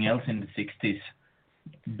something else in the 60s.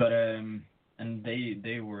 But and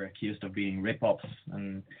they were accused of being rip-offs,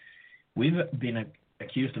 and we've been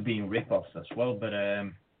accused of being rip-offs as well, but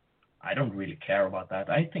I don't really care about that.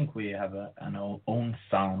 I think we have an own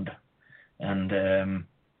sound, and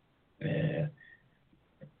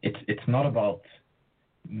it's not about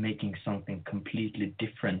making something completely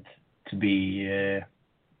different to be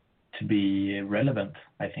relevant,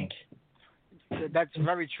 I think. That's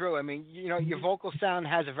very true. I mean, your vocal sound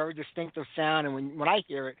has a very distinctive sound, and when I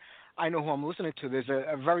hear it, I know who I'm listening to. There's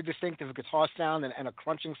a very distinctive guitar sound and a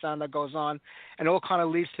crunching sound that goes on, and it all kind of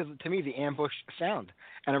leads to me the Ambush sound,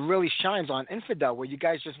 and it really shines on Infidel, where you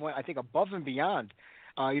guys just went, I think, above and beyond.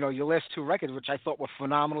 Your last 2 records, which I thought were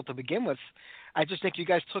phenomenal to begin with. I just think you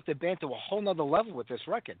guys took the band to a whole nother level with this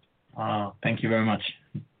record. Thank you very much.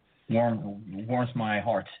 Warms my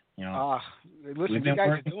heart. Listen, you guys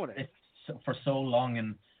are doing it for so long,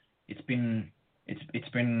 and it's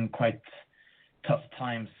been quite tough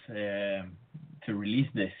times to release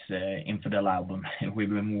this Infidel album. We've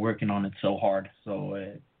been working on it so hard, so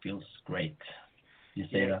it feels great. You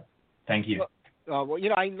say that. Thank you. Well,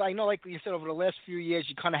 I know, like you said, over the last few years,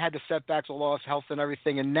 you kind of had the setbacks, the loss, health, and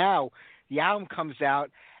everything, and now the album comes out,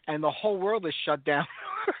 and the whole world is shut down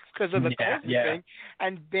because of the COVID thing,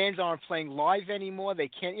 and bands aren't playing live anymore. They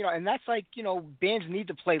can't, and that's like, bands need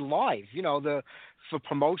to play live, for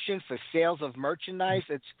promotion, for sales of merchandise.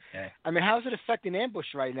 I mean, how is it affecting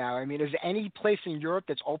Ambush right now? I mean, is there any place in Europe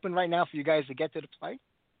that's open right now for you guys to get to the play?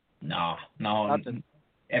 No, nothing.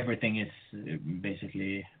 Everything is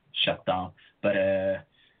basically shut down. But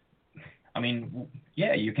I mean,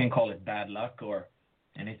 you can call it bad luck or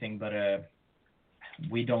anything, but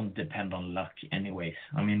we don't depend on luck anyways.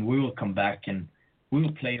 I mean, we will come back and we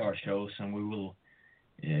will play our shows, and we will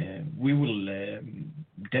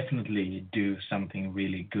definitely do something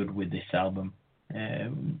really good with this album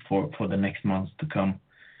for the next months to come.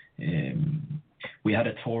 We had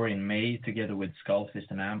a tour in May together with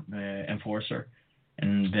Skullfist and Enforcer,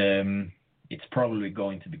 and it's probably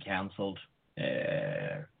going to be cancelled,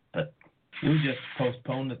 but we'll just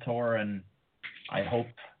postpone the tour, and I hope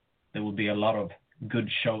there will be a lot of good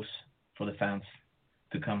shows for the fans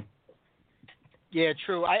to come. Yeah,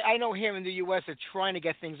 true. I know here in the U.S. they're trying to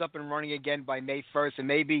get things up and running again by May 1st, and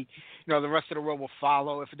maybe the rest of the world will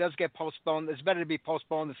follow. If it does get postponed, it's better to be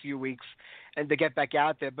postponed a few weeks and to get back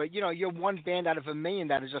out there. But you're one band out of a million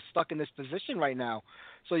that is just stuck in this position right now,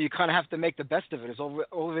 so you kind of have to make the best of it. It's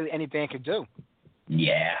all really any band can do.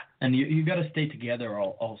 Yeah, and you got to stay together.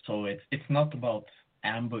 Also, it's not about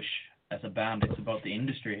Ambush as a band. It's about the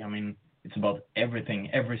industry. I mean, it's about everything,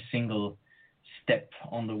 every single step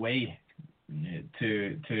on the way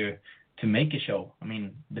to make a show. I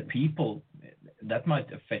mean, the people, that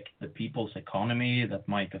might affect the people's economy, that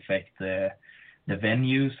might affect the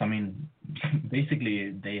venues. I mean,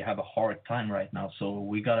 basically they have a hard time right now, so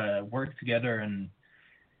we gotta work together and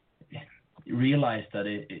realize that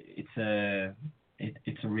it's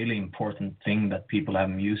a really important thing that people have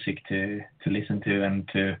music to listen to and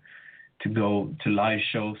to go to live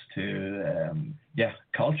shows, to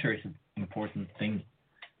culture is an important thing.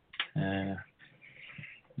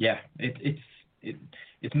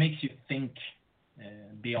 It makes you think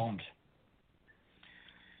beyond.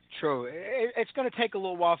 True. It's going to take a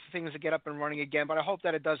little while for things to get up and running again, but I hope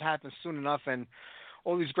that it does happen soon enough, and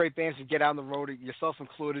all these great bands to get out on the road, yourself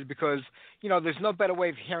included, because, there's no better way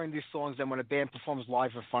of hearing these songs than when a band performs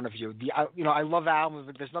live in front of you. I love albums,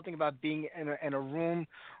 but there's nothing about being in a room,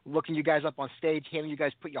 looking you guys up on stage, hearing you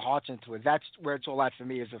guys put your hearts into it. That's where it's all at for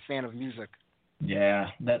me as a fan of music. Yeah,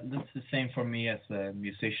 that's the same for me as a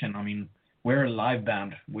musician. I mean, we're a live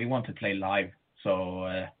band. We want to play live,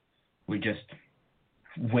 so we're just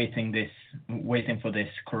waiting for this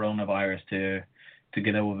coronavirus to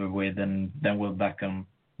get over with, and then we'll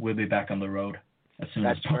be back on the road as soon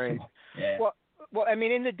as possible. Right. Yeah. Well, I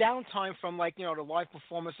mean, in the downtime from the live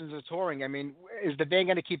performances and touring, I mean, is the band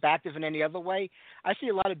going to keep active in any other way? I see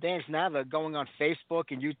a lot of bands now that are going on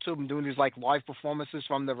Facebook and YouTube and doing these live performances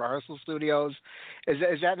from the rehearsal studios.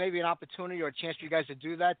 Is that maybe an opportunity or a chance for you guys to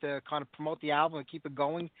do that, to kind of promote the album and keep it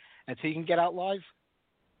going until you can get out live?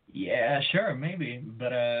 Yeah, sure, maybe,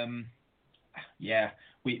 but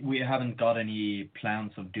we haven't got any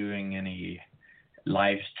plans of doing any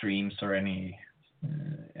live streams or any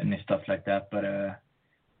stuff like that, but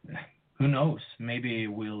who knows? Maybe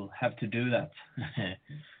we'll have to do that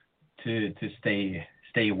to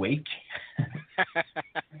stay awake.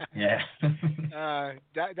 Yeah.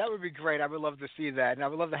 That would be great. I would love to see that, and I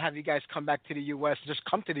would love to have you guys come back to the U.S. Just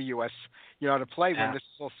come to the U.S. To play when this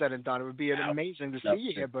is all said and done. It would be amazing to see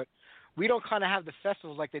you here, but we don't kind of have the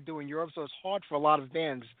festivals like they do in Europe, so it's hard for a lot of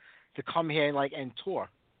bands to come here and tour.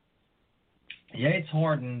 Yeah, it's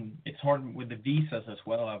hard, and it's hard with the visas as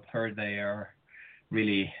well. I've heard they are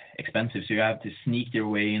really expensive, so you have to sneak your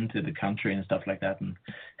way into the country and stuff like that, and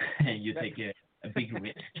you take a big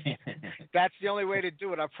risk. That's the only way to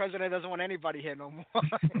do it. Our president doesn't want anybody here no more.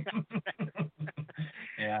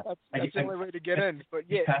 Yeah, that's the only way to get in. But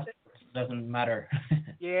yeah, doesn't matter.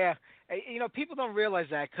 Yeah, people don't realize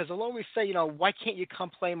that, because they'll always say, why can't you come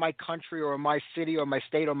play my country or my city or my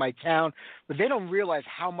state or my town? But they don't realize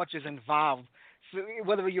how much is involved. So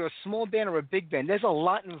whether you're a small band or a big band, there's a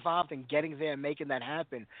lot involved in getting there and making that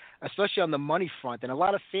happen, especially on the money front. And a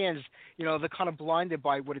lot of fans, they're kind of blinded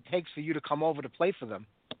by what it takes for you to come over to play for them.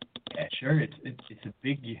 Yeah, sure. It's a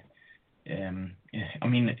big. I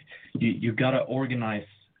mean, you gotta organize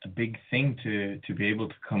a big thing to be able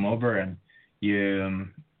to come over, and you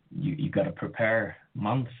gotta prepare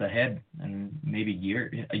months ahead and maybe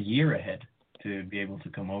a year ahead to be able to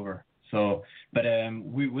come over. So, but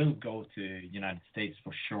we will go to United States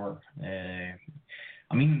for sure.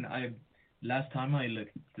 I mean, last time I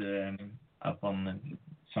looked up on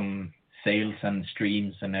some sales and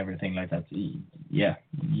streams and everything like that. Yeah,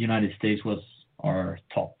 United States was our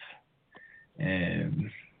top.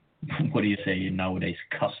 What do you say nowadays?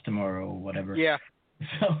 Customer or whatever. Yeah.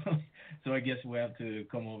 So I guess we have to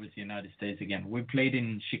come over to the United States again. We played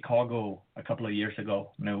in Chicago a couple of years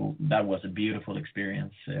ago. No, that was a beautiful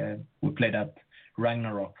experience. We played at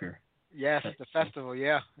Ragnarocker. Yes, the festival.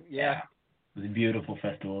 Yeah. It was a beautiful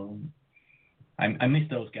festival. I miss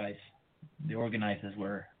those guys. The organizers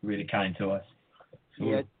were really kind to us. So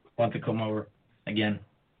we want to come over again.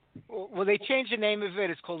 Well, they changed the name of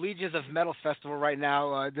it. It's called Legions of Metal Festival right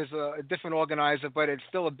now. There's a different organizer, but it's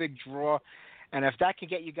still a big draw. And if that can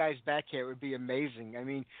get you guys back here, it would be amazing. I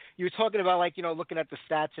mean, you were talking about, looking at the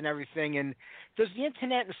stats and everything. And does the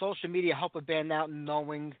internet and social media help a band out in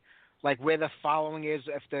knowing, where the following is,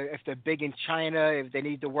 if they're big in China, if they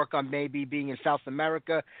need to work on maybe being in South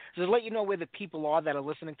America? Does it let you know where the people are that are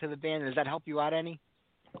listening to the band? Does that help you out any?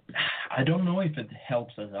 I don't know if it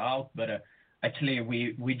helps us out, but actually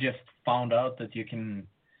we just found out that you can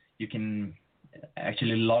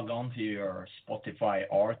actually log on to your Spotify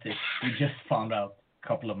artist. We just found out a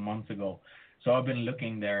couple of months ago. So I've been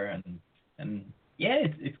looking there, and yeah,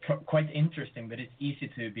 it's quite interesting, but it's easy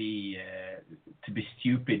to be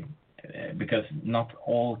stupid because not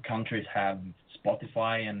all countries have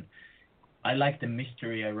Spotify, and I like the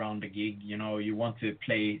mystery around the gig. You want to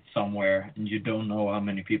play somewhere and you don't know how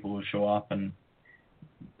many people will show up, and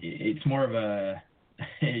it's more of a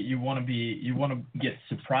you want to get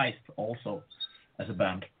surprised also as a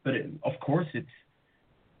band. But of course, it's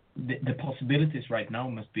the possibilities right now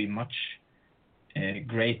must be much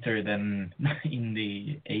greater than in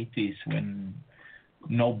the 80s, when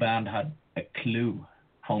no band had a clue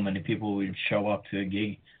how many people would show up to a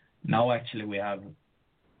gig. Now actually we have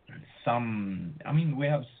some. I mean, we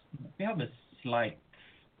have a slight,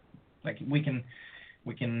 we can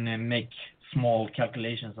make small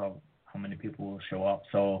calculations of how many people will show up.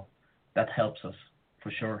 So that helps us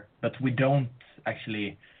for sure. But we don't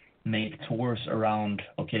actually make tours around.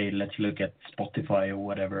 Okay, let's look at Spotify or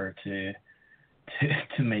whatever to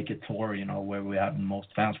make a tour, where we have the most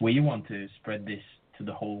fans. We want to spread this to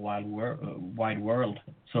the whole wide world.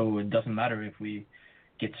 So it doesn't matter if we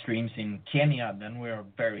get streams in Kenya, then we are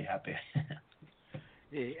very happy.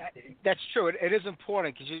 Yeah, that's true. It is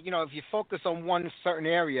important because if you focus on one certain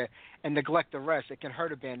area and neglect the rest, it can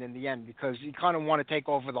hurt a band in the end because you kind of want to take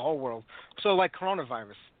over the whole world. So like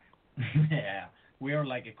coronavirus. Yeah, we are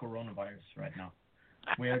like a coronavirus right now.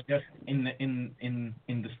 We are just in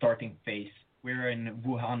the starting phase. We're in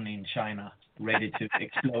Wuhan in China, ready to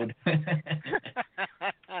explode.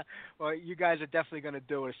 Well, you guys are definitely going to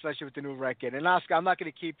do it, especially with the new record. And Oskar, I'm not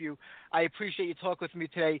going to keep you. I appreciate you talking with me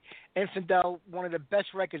today. Infidel, one of the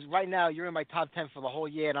best records. Right now, you're in my top 10 for the whole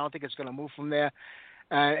year, and I don't think it's going to move from there.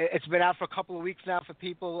 It's been out for a couple of weeks now for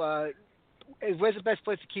people. Where's the best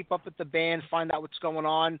place to keep up with the band, find out what's going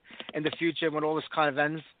on in the future when all this kind of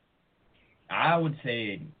ends? I would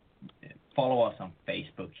say follow us on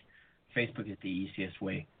Facebook. Facebook is the easiest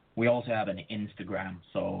way. We also have an Instagram,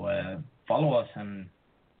 so follow us and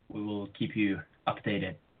we will keep you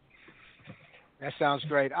updated. That sounds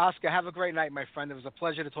great. Oskar, have a great night, my friend. It was a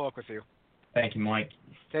pleasure to talk with you. Thank you, Mike.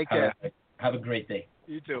 Take care. Have a great day.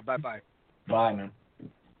 You too. Bye-bye. Bye, man.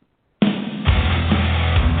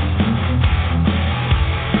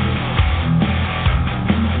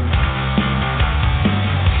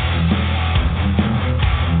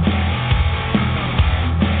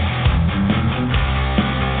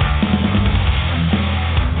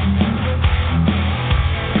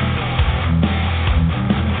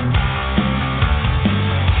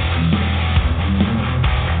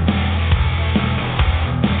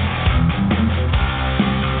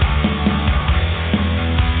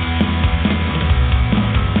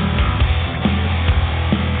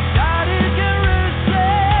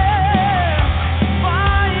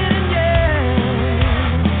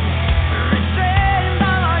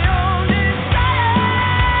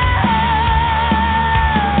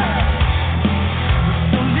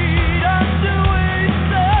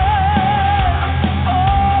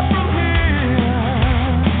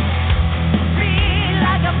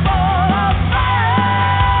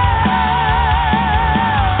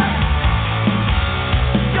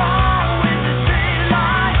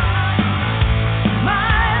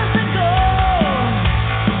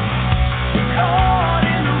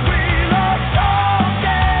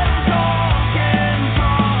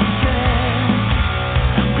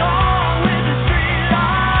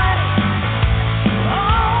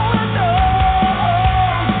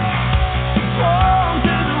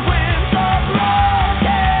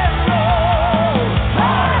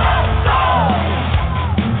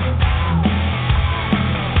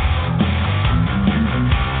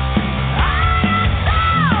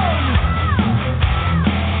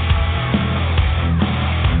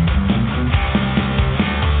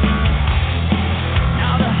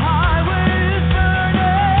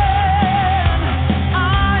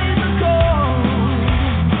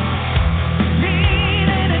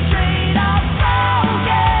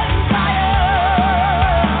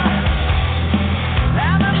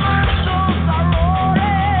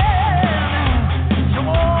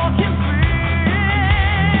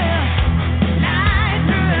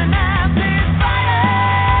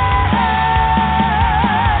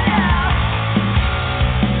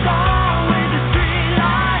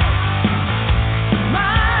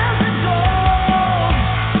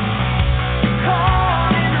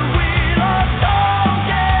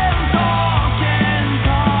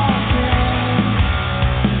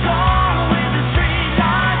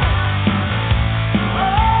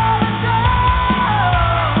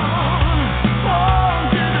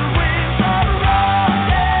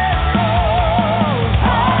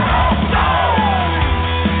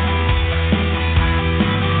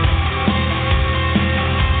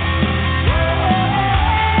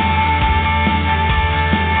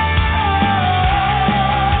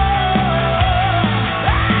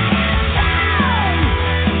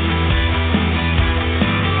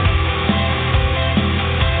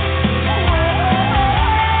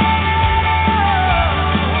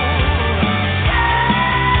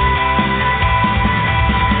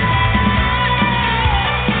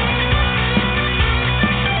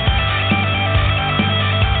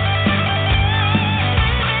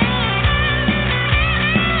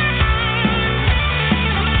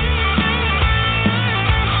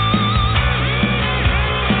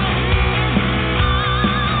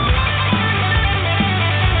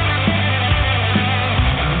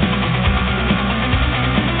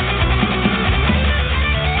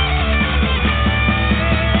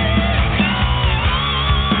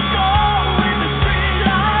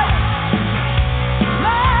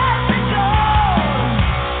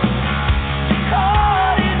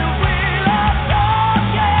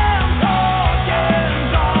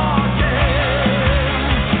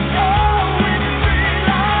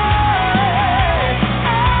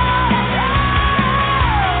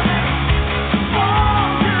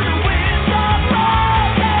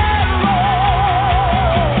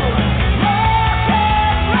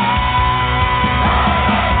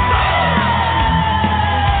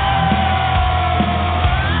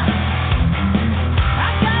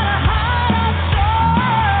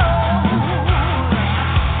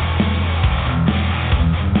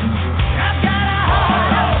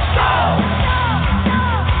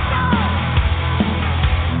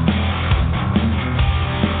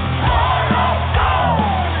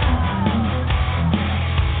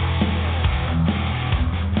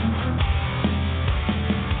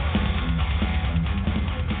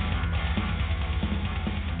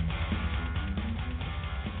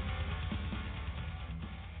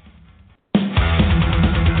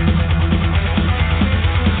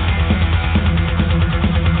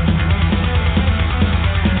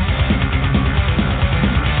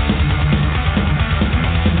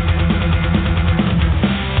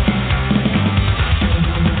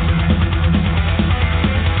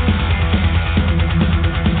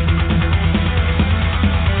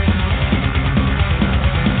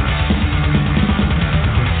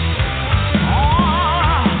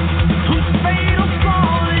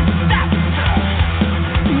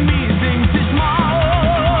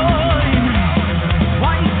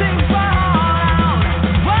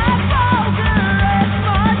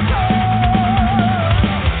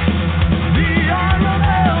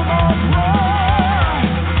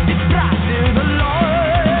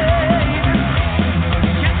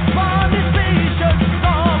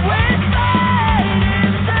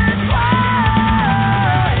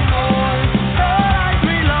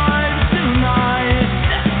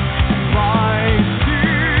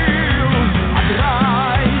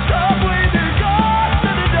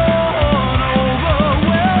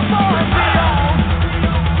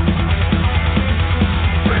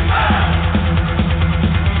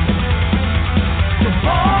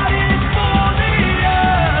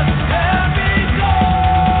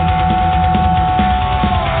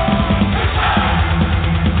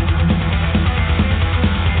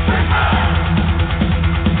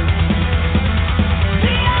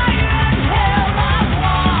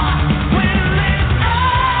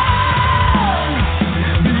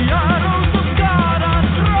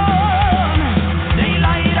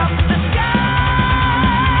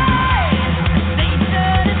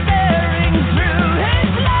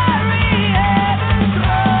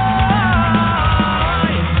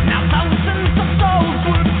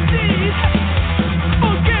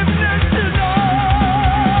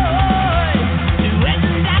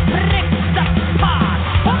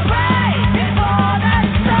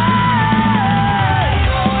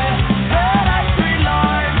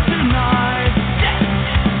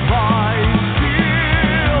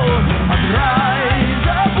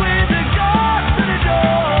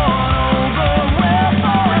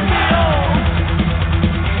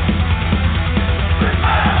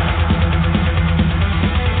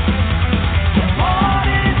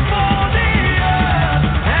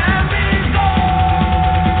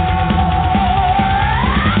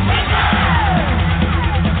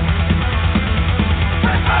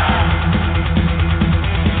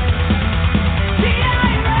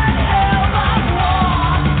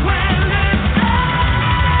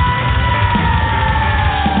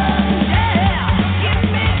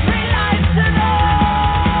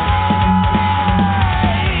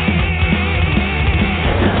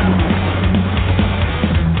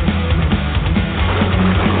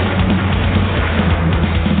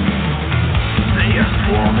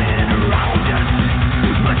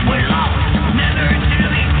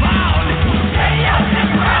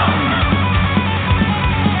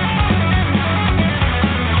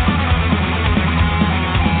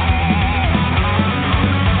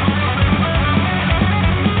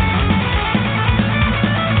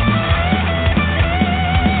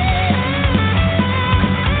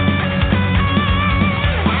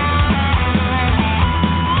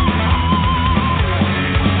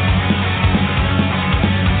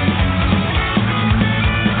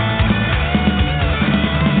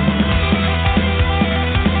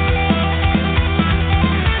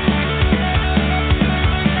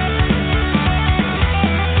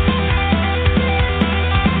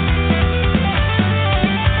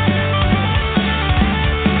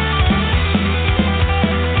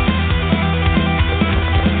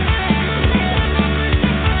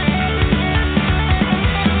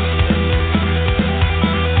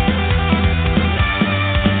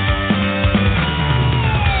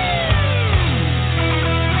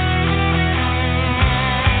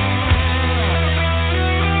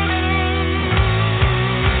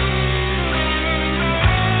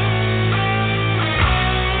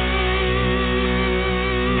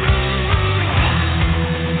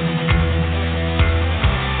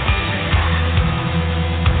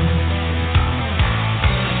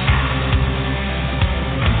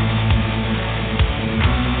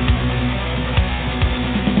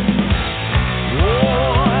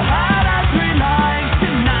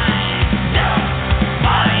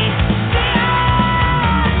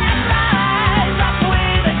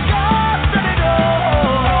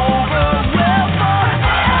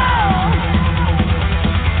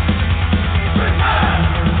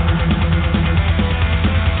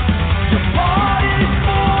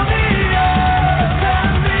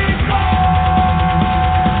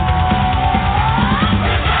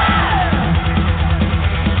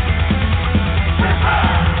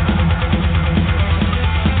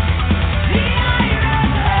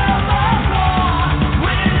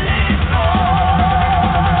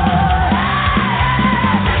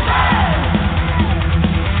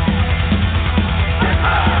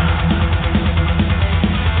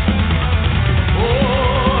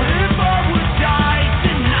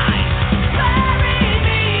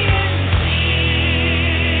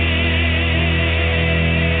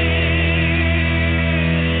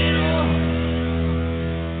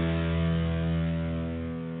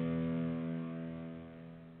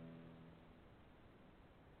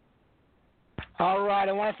 right,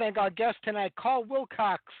 I want to thank our guest tonight, Karl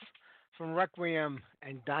Wilcox from Rekuiem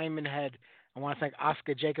and Diamond Head. I want to thank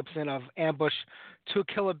Oskar Jacobsson of Ambush, 2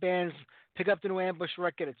 killer bands. Pick up the new Ambush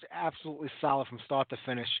record. It's absolutely solid from start to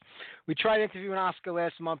finish. We tried interviewing Oskar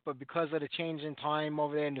last month, but because of the change in time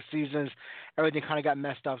over there in the seasons, everything kind of got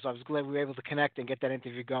messed up, so I was glad we were able to connect and get that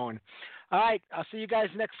interview going. All right, I'll see you guys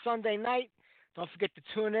next Sunday night. Don't forget to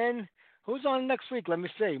tune in. Who's on next week? Let me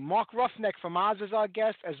see. Mark Roughneck from Oz is our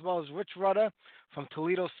guest, as well as Rich Rudder from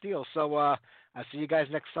Toledo Steel. So I'll see you guys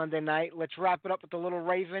next Sunday night. Let's wrap it up with the Little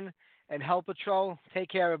Raven and Hell Patrol.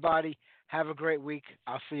 Take care, everybody. Have a great week.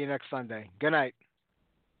 I'll see you next Sunday. Good night.